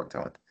that I worked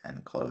on with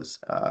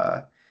enclosed.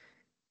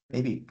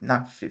 Maybe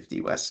not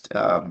 50 West.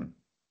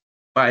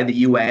 By the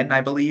UN,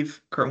 I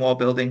believe, curtain wall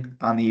building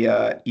on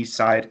the east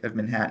side of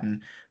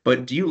Manhattan.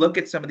 But do you look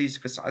at some of these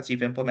facades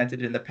you've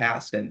implemented in the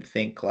past and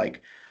think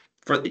like,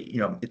 for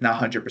it's not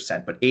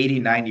 100%, but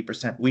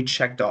 80-90%, we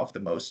checked off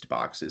the most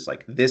boxes.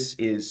 Like, this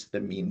is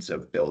the means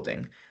of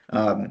building.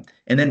 And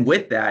then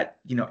with that,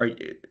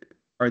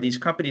 are these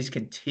companies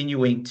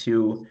continuing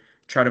to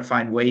try to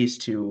find ways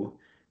to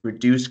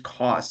reduce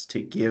costs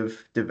to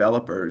give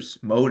developers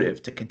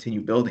motive to continue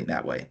building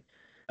that way,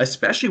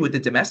 especially with the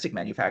domestic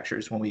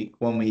manufacturers when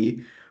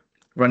we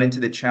run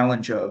into the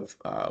challenge of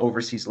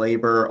overseas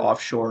labor,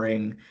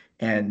 offshoring,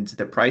 and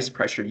the price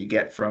pressure you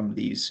get from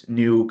these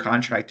new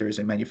contractors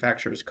and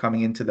manufacturers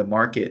coming into the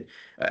market.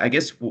 I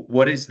guess,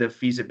 what is the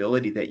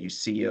feasibility that you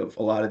see of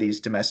a lot of these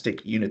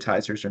domestic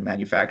unitizers or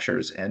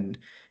manufacturers and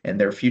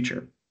their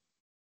future?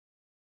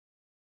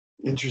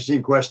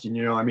 Interesting question.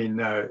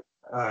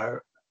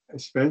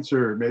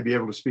 Spencer may be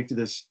able to speak to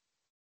this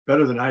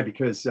better than I,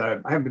 because I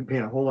haven't been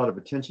paying a whole lot of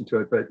attention to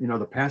it. But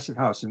the passive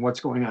house and what's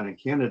going on in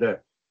Canada,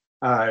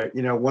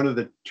 one of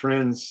the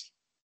trends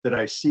that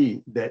I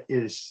see that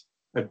is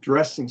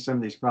addressing some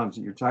of these problems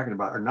that you're talking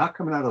about are not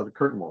coming out of the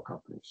curtain wall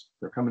companies.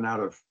 They're coming out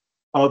of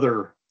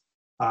other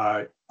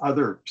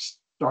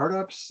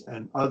startups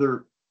and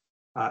other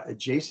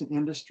adjacent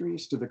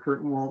industries to the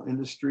curtain wall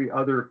industry,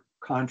 other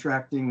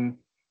contracting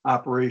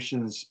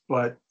operations.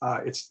 But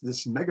it's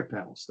this mega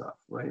panel stuff,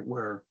 right?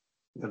 Where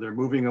they're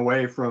moving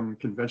away from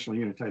conventional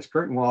unitized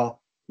curtain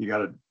wall. You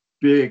got a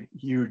big,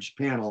 huge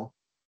panel,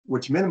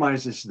 which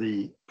minimizes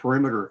the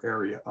perimeter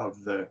area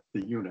of the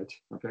unit,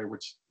 okay,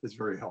 which is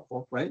very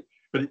helpful, right?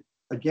 But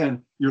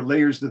again, your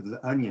layers of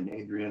the onion,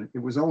 Adrian, it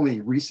was only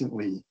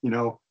recently,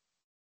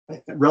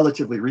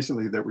 relatively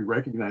recently, that we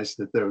recognized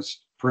that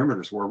those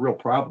perimeters were a real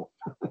problem.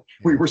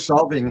 We were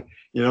solving,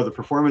 the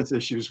performance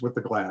issues with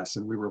the glass,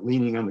 and we were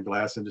leaning on the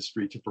glass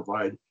industry to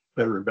provide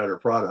better and better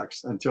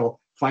products, until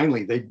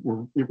finally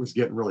it was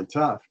getting really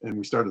tough. And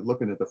we started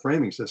looking at the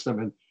framing system,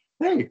 and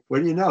hey,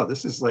 what do you know?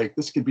 This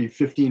could be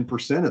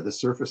 15% of the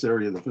surface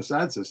area of the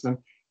facade system,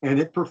 and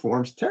it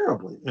performs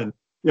terribly. And,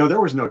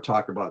 there was no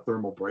talk about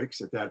thermal breaks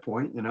at that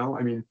point,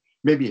 I mean,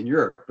 maybe in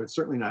Europe, but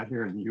certainly not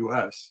here in the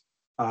US.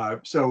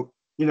 So,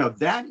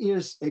 that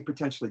is a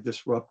potentially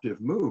disruptive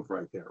move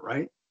right there,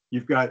 right?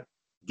 You've got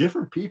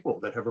different people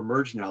that have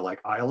emerged now, like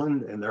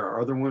Ireland, and there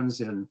are other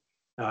ones in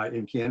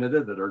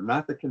Canada that are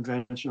not the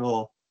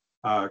conventional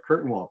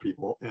curtain wall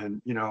people.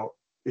 And,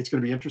 it's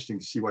going to be interesting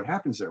to see what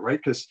happens there, right?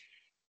 Because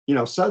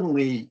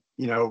suddenly,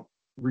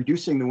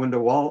 reducing the window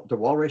wall to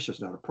wall ratio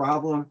is not a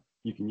problem.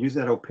 You can use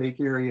that opaque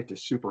area to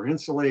super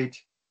insulate,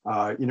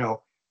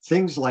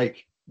 things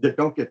like that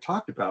don't get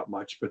talked about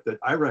much, but that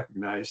I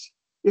recognize.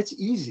 It's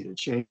easy to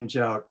change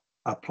out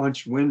a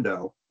punch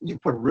window. You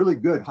put a really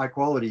good high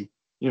quality,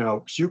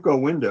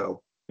 Schuko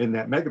window in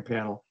that mega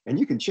panel, and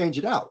you can change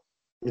it out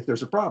if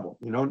there's a problem,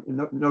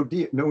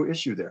 no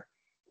issue there.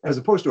 As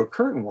opposed to a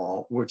curtain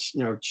wall, which,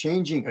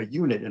 changing a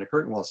unit in a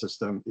curtain wall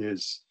system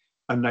is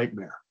a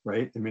nightmare,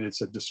 right? I mean,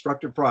 it's a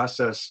destructive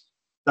process.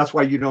 That's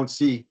why you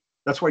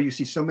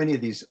see so many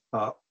of these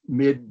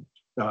mid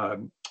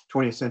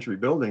 20th century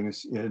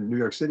buildings in New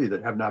York City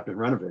that have not been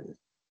renovated,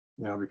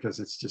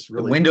 because it's just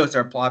really. The windows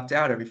are plopped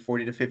out every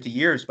 40 to 50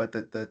 years, but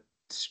the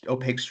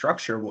opaque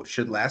structure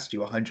should last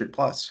you 100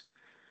 plus.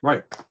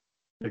 Right.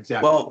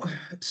 Exactly. Well,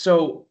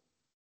 so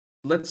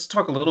let's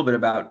talk a little bit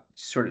about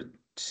sort of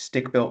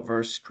stick built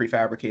versus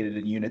prefabricated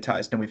and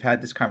unitized. And we've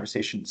had this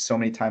conversation so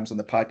many times on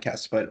the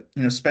podcast, but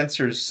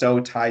Spencer's so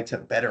tied to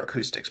better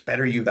acoustics,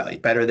 better U value,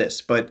 better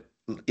this. But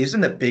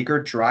isn't the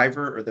bigger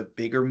driver or the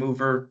bigger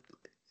mover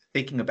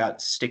thinking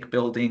about stick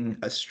building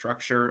a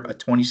structure, a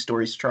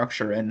 20-story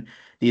structure, and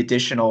the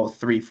additional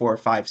 3, 4,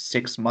 5,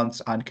 6 months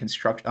on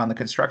the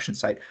construction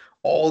site,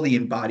 all the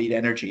embodied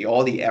energy,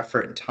 all the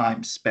effort and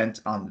time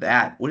spent on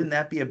that? Wouldn't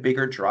that be a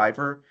bigger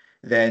driver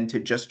than to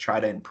just try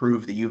to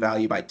improve the U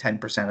value by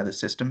 10% of the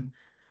system?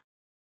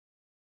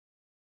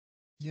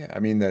 Yeah, I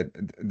mean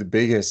the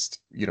biggest,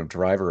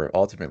 driver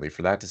ultimately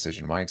for that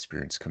decision, my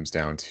experience, comes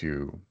down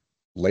to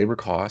labor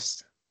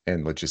cost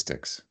and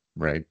logistics,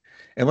 right?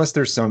 Unless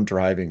there's some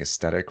driving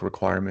aesthetic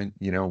requirement,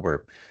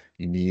 where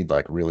you need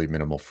like really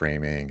minimal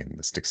framing and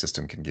the stick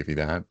system can give you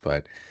that.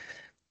 But,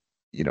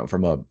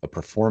 from a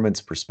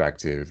performance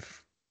perspective,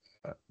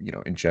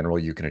 in general,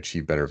 you can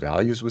achieve better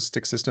values with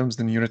stick systems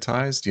than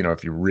unitized.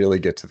 If you really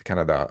get to kind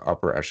of the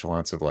upper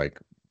echelons of like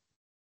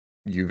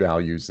U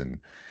values But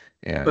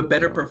and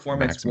better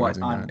performance, what,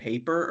 maximizing on that.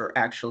 paper or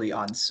actually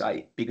on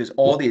site? Because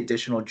all Well, the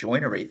additional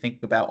joinery,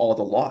 think about all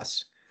the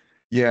loss.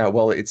 yeah,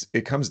 well,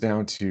 it comes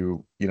down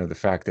to, the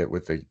fact that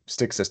with the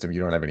stick system,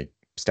 you don't have any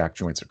stack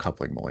joints or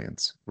coupling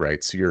mullions,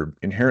 right? So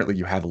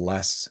you have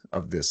less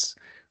of this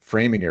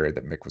framing area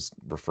that Mick was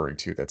referring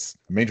to. That's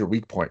a major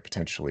weak point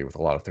potentially with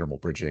a lot of thermal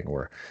bridging,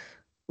 or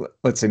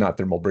let's say not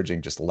thermal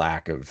bridging, just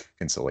lack of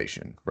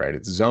insulation, right?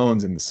 It's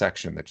zones in the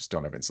section that just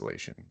don't have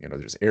insulation.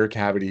 There's air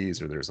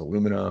cavities or there's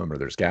aluminum or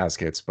there's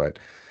gaskets, but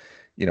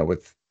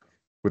with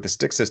the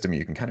stick system,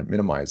 you can kind of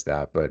minimize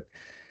that. But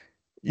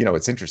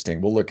it's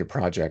interesting. We'll look at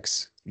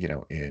projects,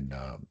 in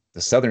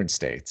the southern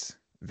states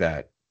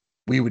that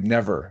we would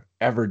never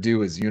ever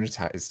do as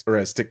unitized or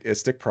as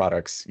stick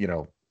products,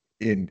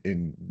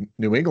 in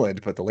New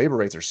England, but the labor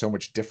rates are so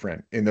much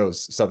different in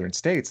those southern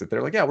states that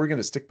they're like, yeah, we're going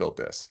to stick build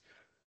this.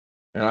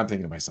 And I'm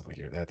thinking to myself,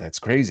 like, that's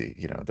crazy.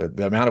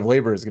 The amount of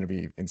labor is going to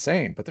be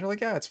insane. But they're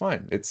like, yeah, it's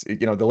fine.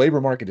 The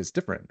labor market is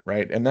different,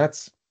 right? And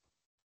that's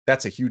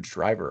a huge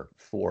driver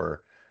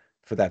for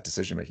that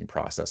decision-making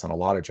process on a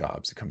lot of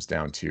jobs. It comes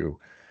down to,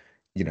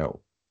 you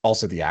know,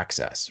 also the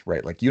access,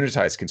 right? Like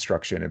unitized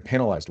construction and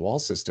panelized wall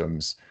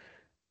systems,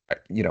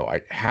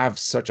 I have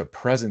such a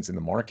presence in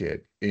the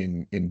market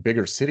in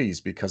bigger cities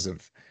because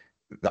of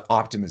the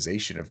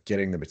optimization of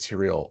getting the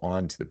material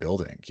onto the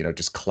building.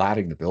 Just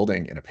cladding the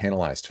building in a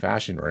panelized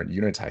fashion or a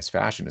unitized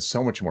fashion is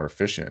so much more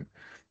efficient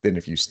than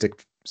if you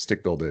stick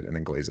build it and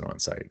then glaze it on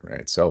site,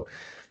 right? So,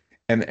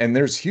 and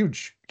there's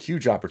huge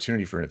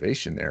opportunity for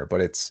innovation there, but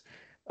it's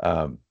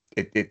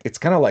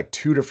kind of like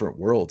two different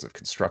worlds of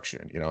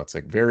construction. It's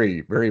like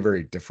very, very,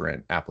 very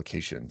different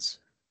applications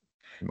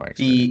in my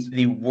The experience.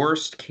 the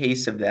worst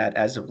case of that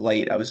as of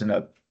late, I was in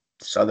a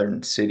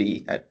southern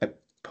city. I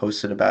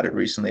posted about it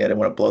recently. I didn't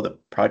want to blow the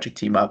project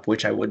team up,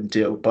 which I wouldn't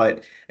do,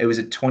 but it was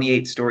a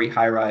 28-story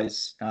high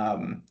rise,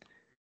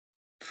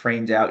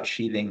 framed out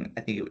sheathing,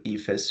 I think it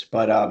EFIS,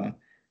 but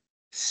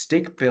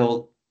stick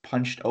built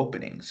punched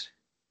openings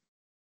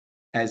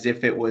as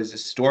if it was a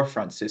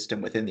storefront system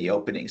within the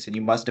openings, and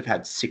you must have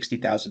had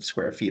 60,000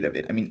 square feet of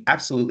it. I mean,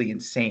 absolutely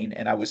insane.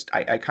 And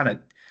I kind of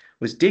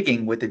was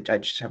digging with it. I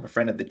just have a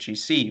friend at the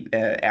GC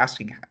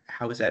asking,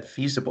 how is that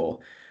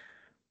feasible?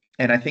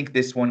 And I think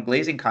this one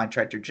glazing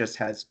contractor just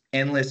has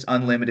endless,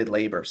 unlimited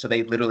labor. So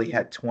they literally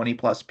had 20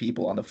 plus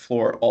people on the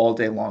floor all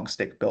day long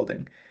stick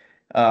building.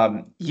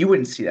 You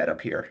wouldn't see that up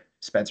here,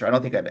 Spencer. I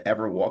don't think I've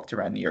ever walked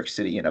around New York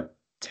City in a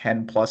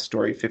 10 plus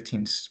story,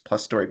 15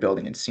 plus story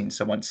building and seen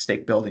someone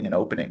stick building an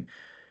opening.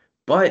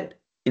 But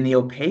in the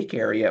opaque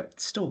area,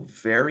 it's still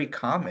very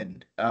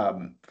common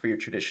for your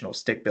traditional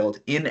stick build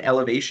in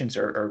elevations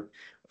or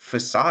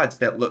facades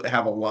that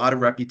have a lot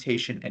of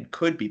reputation and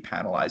could be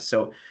panelized.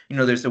 So,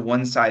 there's the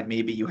one side,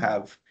 maybe you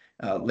have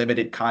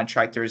limited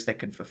contractors that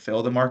can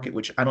fulfill the market,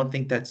 which I don't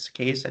think that's the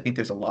case. I think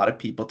there's a lot of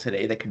people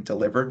today that can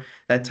deliver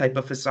that type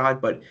of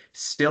facade, but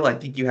still, I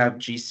think you have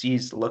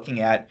GCs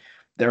looking at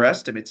their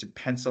estimates and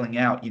penciling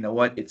out,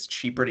 what, it's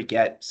cheaper to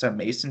get some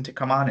mason to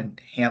come on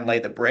and hand lay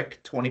the brick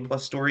 20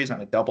 plus stories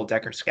on a double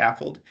decker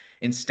scaffold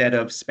instead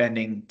of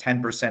spending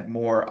 10%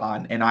 more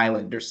on an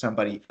island or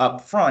somebody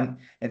up front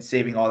and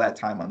saving all that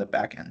time on the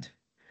back end.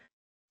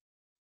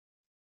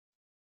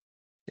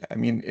 Yeah, I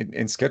mean,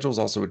 and schedule is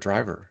also a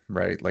driver,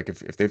 right? Like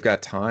if they've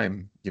got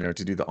time, to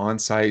do the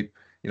on-site,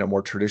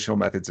 more traditional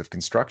methods of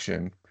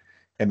construction,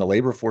 and the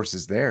labor force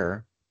is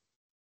there,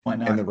 Why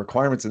and the not?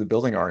 requirements of the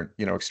building aren't,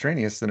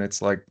 extraneous, then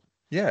it's like,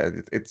 yeah,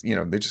 it's,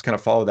 they just kind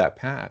of follow that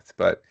path.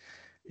 But,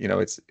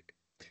 it's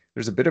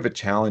there's a bit of a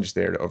challenge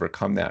there to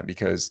overcome that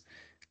because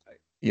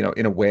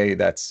in a way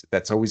that's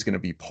always going to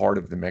be part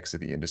of the mix of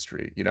the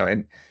industry,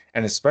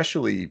 and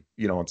especially,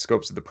 on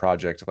scopes of the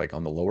project, like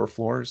on the lower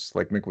floors,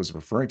 like Mick was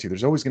referring to,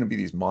 there's always going to be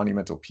these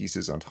monumental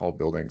pieces on tall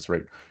buildings,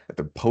 right? At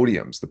the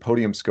podiums, the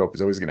podium scope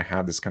is always going to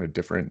have this kind of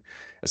different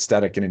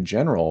aesthetic. And in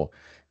general,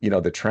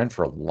 the trend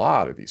for a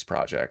lot of these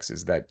projects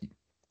is that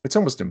it's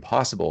almost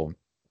impossible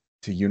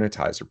to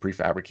unitize or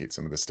prefabricate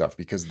some of this stuff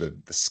because the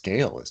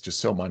scale is just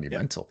so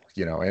monumental,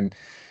 and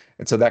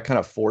so that kind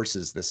of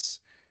forces this,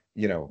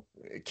 you know,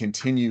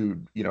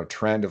 continued,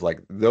 trend of like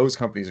those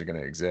companies are going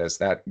to exist.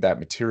 That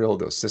material,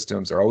 those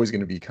systems are always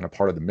going to be kind of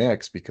part of the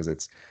mix because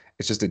it's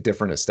just a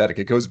different aesthetic.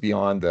 It goes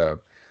beyond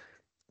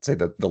say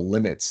the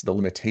limits, the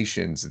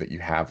limitations that you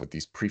have with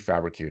these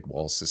prefabricated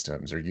wall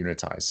systems or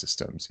unitized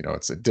systems.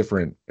 It's a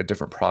different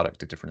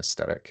product, a different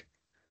aesthetic.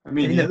 I I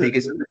mean, think the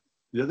biggest,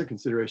 the other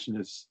consideration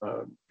is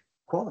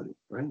quality,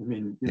 right? I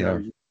mean, Yeah.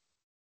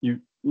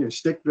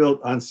 Stick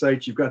built on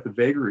site, you've got the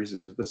vagaries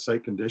of the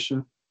site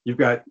condition. You've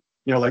got,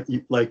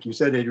 like you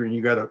said, Adrian,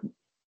 you got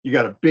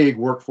a big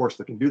workforce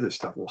that can do this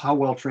stuff. Well, how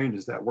well trained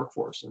is that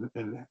workforce,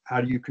 and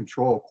how do you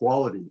control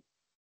quality,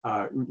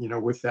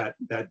 with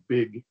that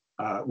big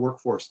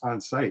workforce on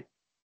site?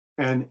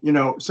 And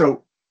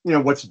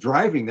what's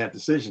driving that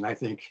decision, I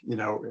think,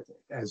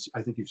 as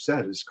I think you've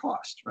said, is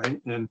cost,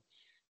 right? And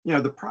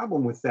the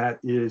problem with that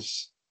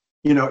is,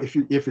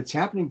 if it's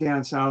happening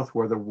down south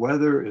where the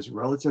weather is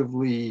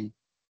relatively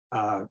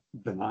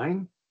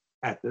benign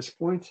at this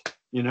point,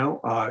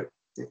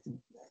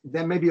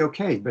 that may be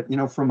okay. But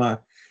from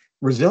a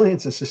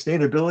resilience and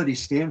sustainability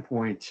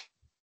standpoint,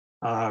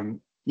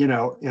 in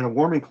a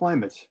warming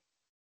climate,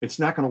 it's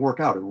not going to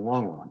work out in the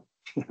long run.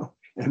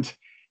 And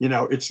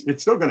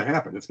it's still going to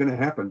happen. It's going to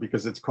happen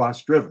because it's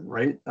cost driven,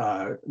 right?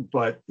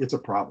 But it's a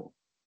problem.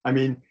 I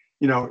mean,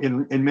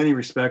 in many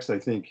respects, I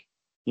think,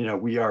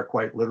 we are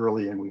quite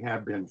literally, and we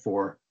have been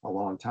for a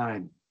long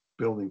time,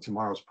 building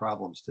tomorrow's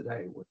problems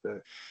today with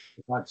the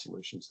facade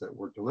solutions that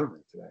we're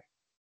delivering today.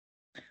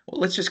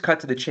 well, let's just cut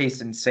to the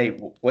chase and say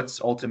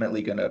what's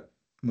ultimately going to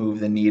move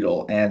the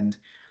needle. And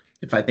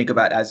if I think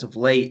about as of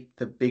late,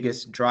 the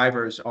biggest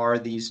drivers are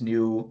these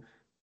new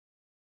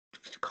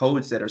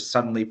codes that are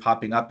suddenly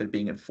popping up and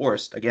being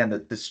enforced.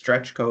 Again, the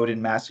stretch code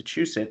in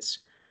Massachusetts,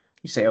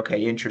 you say,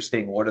 okay,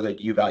 interesting. What are the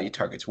U value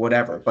targets?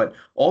 Whatever. But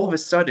all of a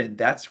sudden,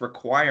 that's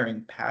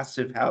requiring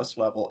passive house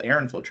level air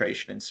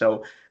infiltration. And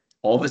so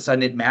all of a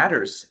sudden it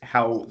matters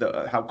how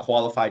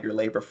qualified your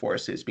labor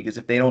force is, because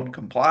if they don't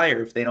comply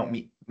or if they don't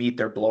meet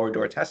their blower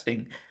door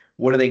testing,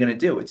 what are they going to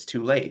do? It's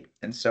too late.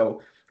 And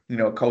so,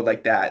 a code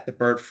like that, the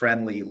bird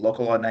friendly,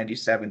 local law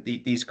 97,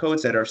 these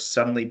codes that are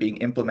suddenly being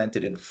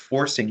implemented and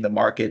forcing the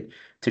market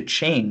to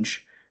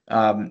change,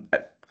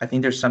 I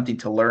think there's something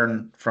to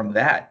learn from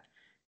that.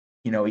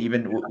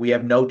 Even we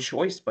have no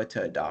choice but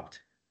to adopt.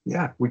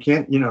 Yeah, we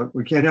can't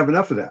have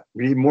enough of that.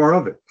 We need more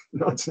of it.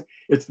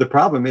 It's the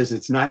problem is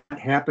it's not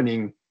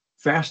happening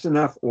fast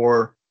enough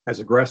or as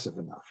aggressive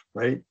enough,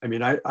 right? I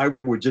mean, I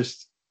would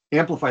just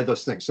amplify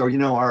those things. So,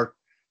 our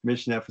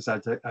mission at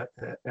Facade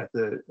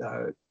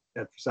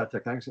at Facade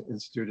Technics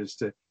Institute is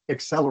to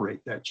accelerate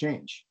that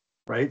change,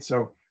 right?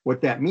 So what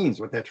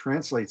that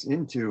translates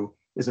into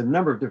is a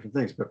number of different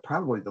things, but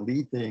probably the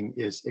lead thing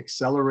is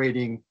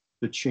accelerating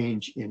the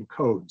change in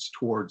codes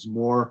towards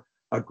more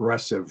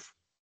aggressive,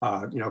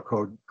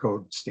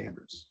 code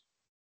standards.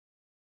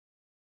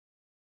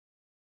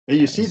 And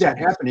you see that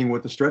happening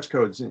with the stretch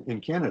codes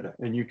in Canada,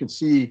 and you can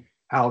see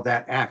how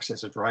that acts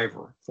as a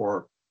driver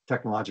for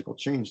technological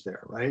change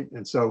there, right?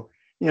 And so,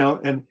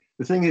 and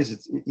the thing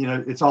is,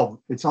 it's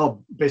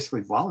all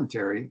basically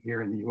voluntary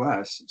here in the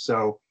U.S.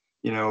 So,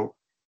 New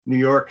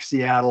York,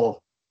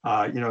 Seattle,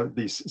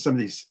 some of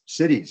these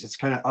cities, it's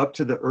kind of up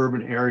to the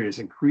urban areas,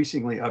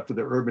 increasingly up to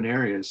the urban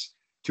areas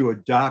to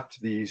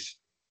adopt these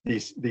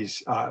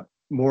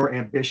more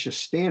ambitious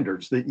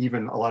standards that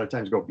even a lot of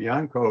times go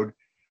beyond code.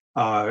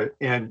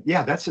 And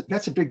yeah, that's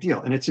a big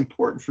deal, and it's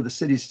important for the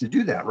cities to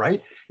do that,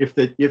 right? If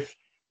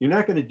you're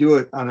not going to do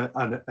it on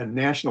a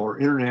national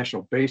or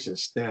international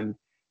basis, then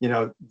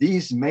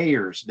these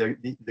mayors,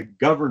 the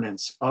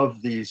governance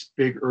of these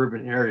big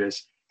urban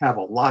areas have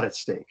a lot at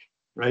stake,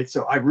 right?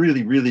 So I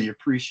really, really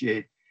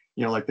appreciate,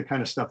 like the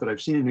kind of stuff that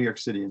I've seen in New York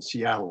City and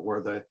Seattle,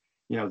 where the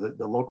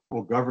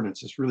local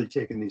governance is really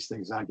taking these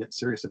things on, getting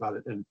serious about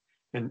it,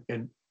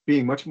 and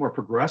being much more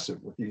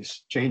progressive with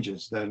these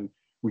changes than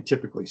we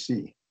typically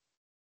see.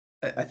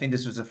 I think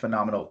this was a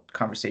phenomenal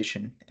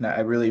conversation, and I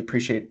really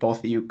appreciate both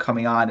of you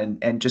coming on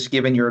and just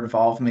giving your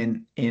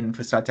involvement in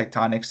facade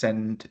tectonics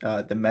and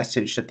the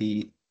message that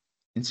the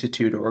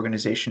institute or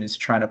organization is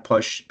trying to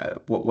push.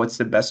 What's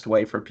the best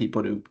way for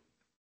people to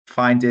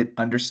find it,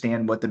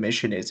 understand what the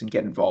mission is, and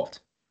get involved?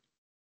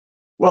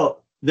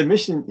 Well, the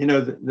mission,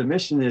 the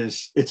mission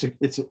is it's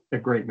a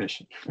great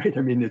mission, right?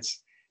 I mean, it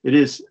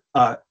is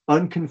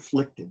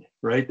unconflicted,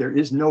 right? There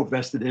is no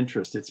vested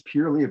interest. It's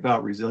purely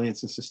about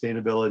resilience and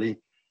sustainability.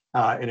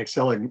 And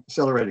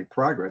accelerating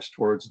progress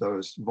towards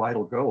those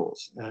vital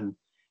goals. And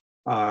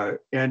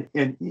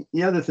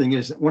the other thing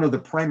is, one of the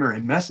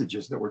primary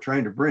messages that we're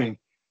trying to bring,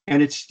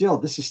 and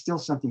this is still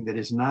something that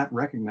is not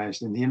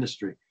recognized in the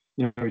industry.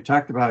 We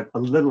talked about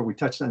we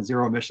touched on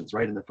zero emissions,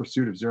 right? In the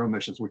pursuit of zero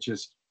emissions, which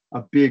is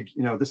a big,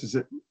 this is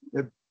a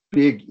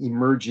big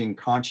emerging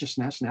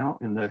consciousness now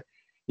in the,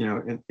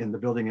 in the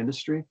building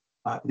industry,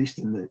 at least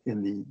in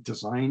the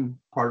design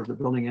part of the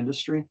building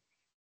industry.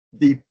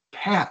 The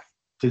path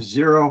to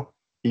zero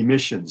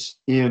emissions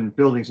in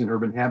buildings and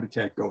urban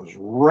habitat goes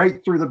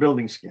right through the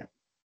building skin.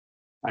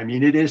 I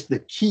mean, it is the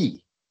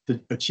key to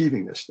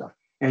achieving this stuff.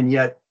 And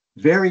yet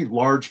very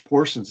large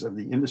portions of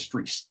the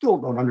industry still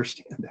don't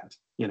understand that,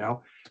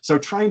 So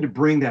trying to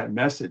bring that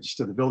message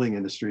to the building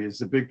industry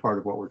is a big part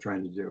of what we're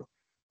trying to do.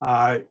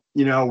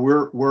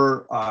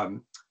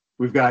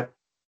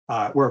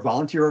 We're a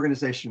volunteer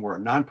organization. We're a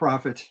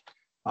nonprofit.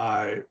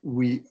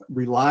 We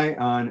rely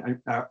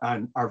on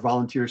our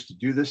volunteers to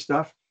do this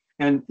stuff.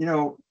 And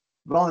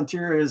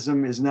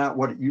volunteerism is not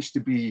what it used to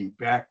be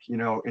back,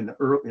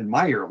 in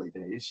my early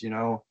days,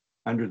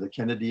 under the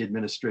Kennedy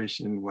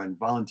administration, when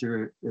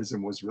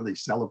volunteerism was really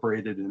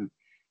celebrated, and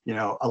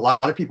a lot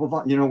of people,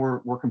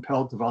 were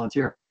compelled to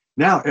volunteer.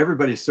 Now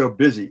everybody's so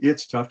busy;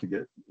 it's tough to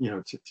get,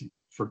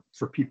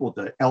 for people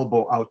to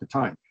elbow out the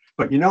time.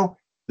 But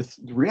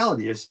the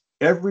reality is,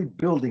 every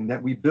building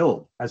that we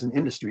build as an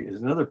industry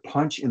is another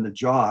punch in the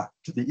jaw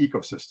to the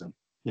ecosystem,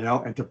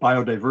 and to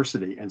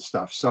biodiversity and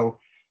stuff. So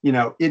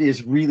it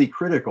is really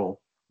critical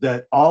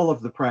that all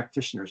of the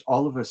practitioners,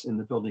 all of us in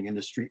the building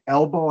industry,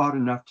 elbow out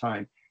enough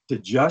time to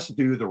just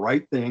do the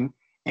right thing.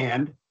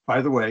 And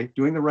by the way,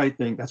 doing the right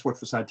thing, that's what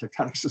facade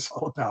tectonics is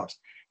all about.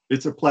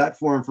 It's a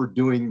platform for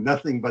doing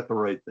nothing but the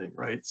right thing,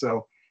 right?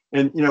 So,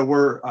 and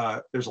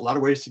there's a lot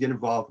of ways to get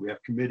involved. We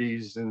have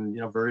committees and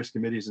various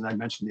committees, and I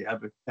mentioned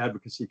the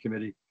advocacy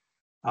committee.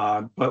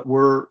 But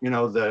we're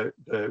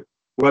the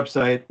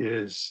website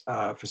is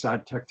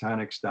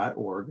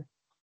facadetectonics.org.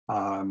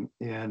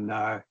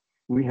 And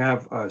we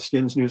have a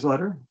Skins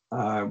newsletter.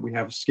 We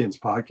have a Skins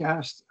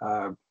podcast.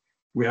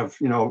 We have,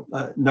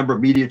 a number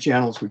of media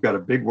channels. We've got a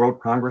big World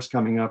Congress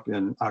coming up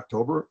in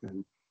October,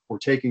 and we're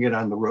taking it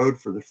on the road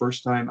for the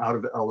first time out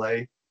of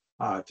LA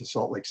to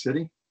Salt Lake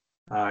City.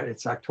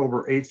 It's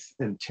October 8th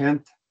and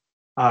 10th.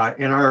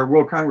 And our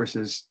World Congress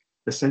is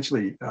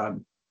essentially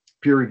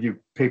peer review,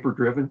 paper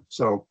driven.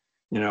 So,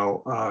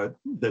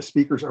 the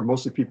speakers are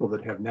mostly people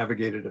that have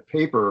navigated a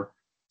paper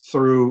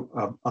through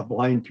a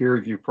blind peer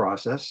review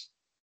process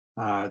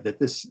that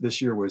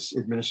this year was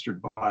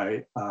administered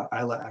by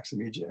Isla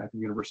Axamija at the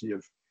University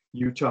of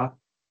Utah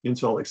in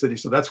Salt Lake City.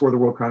 So that's where the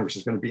World Congress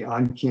is going to be,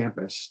 on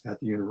campus at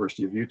the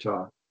University of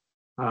Utah.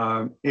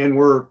 And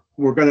we're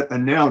going to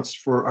announce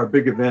for our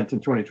big event in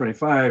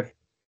 2025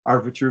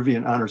 our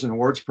Vitruvian Honors and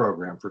Awards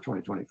program for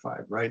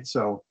 2025, right?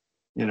 So,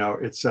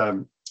 it's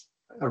a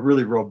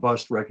really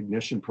robust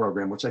recognition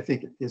program, which I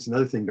think is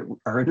another thing that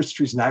our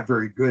industry is not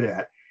very good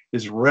at,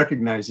 is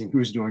recognizing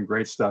who's doing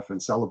great stuff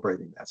and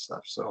celebrating that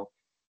stuff. So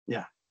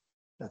yeah,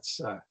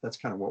 that's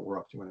kind of what we're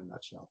up to in a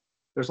nutshell.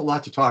 There's a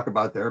lot to talk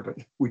about there, but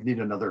we'd need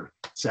another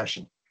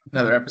session.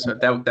 Another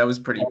episode. That was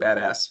pretty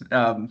badass.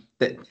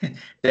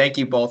 Thank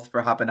you both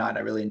for hopping on.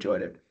 I really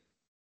enjoyed it.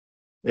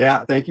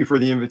 Yeah, thank you for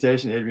the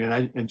invitation, Adrian.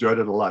 I enjoyed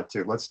it a lot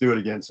too. Let's do it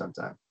again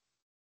sometime.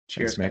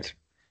 Cheers, Thanks, Mick.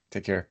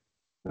 Take care.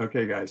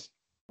 Okay, guys.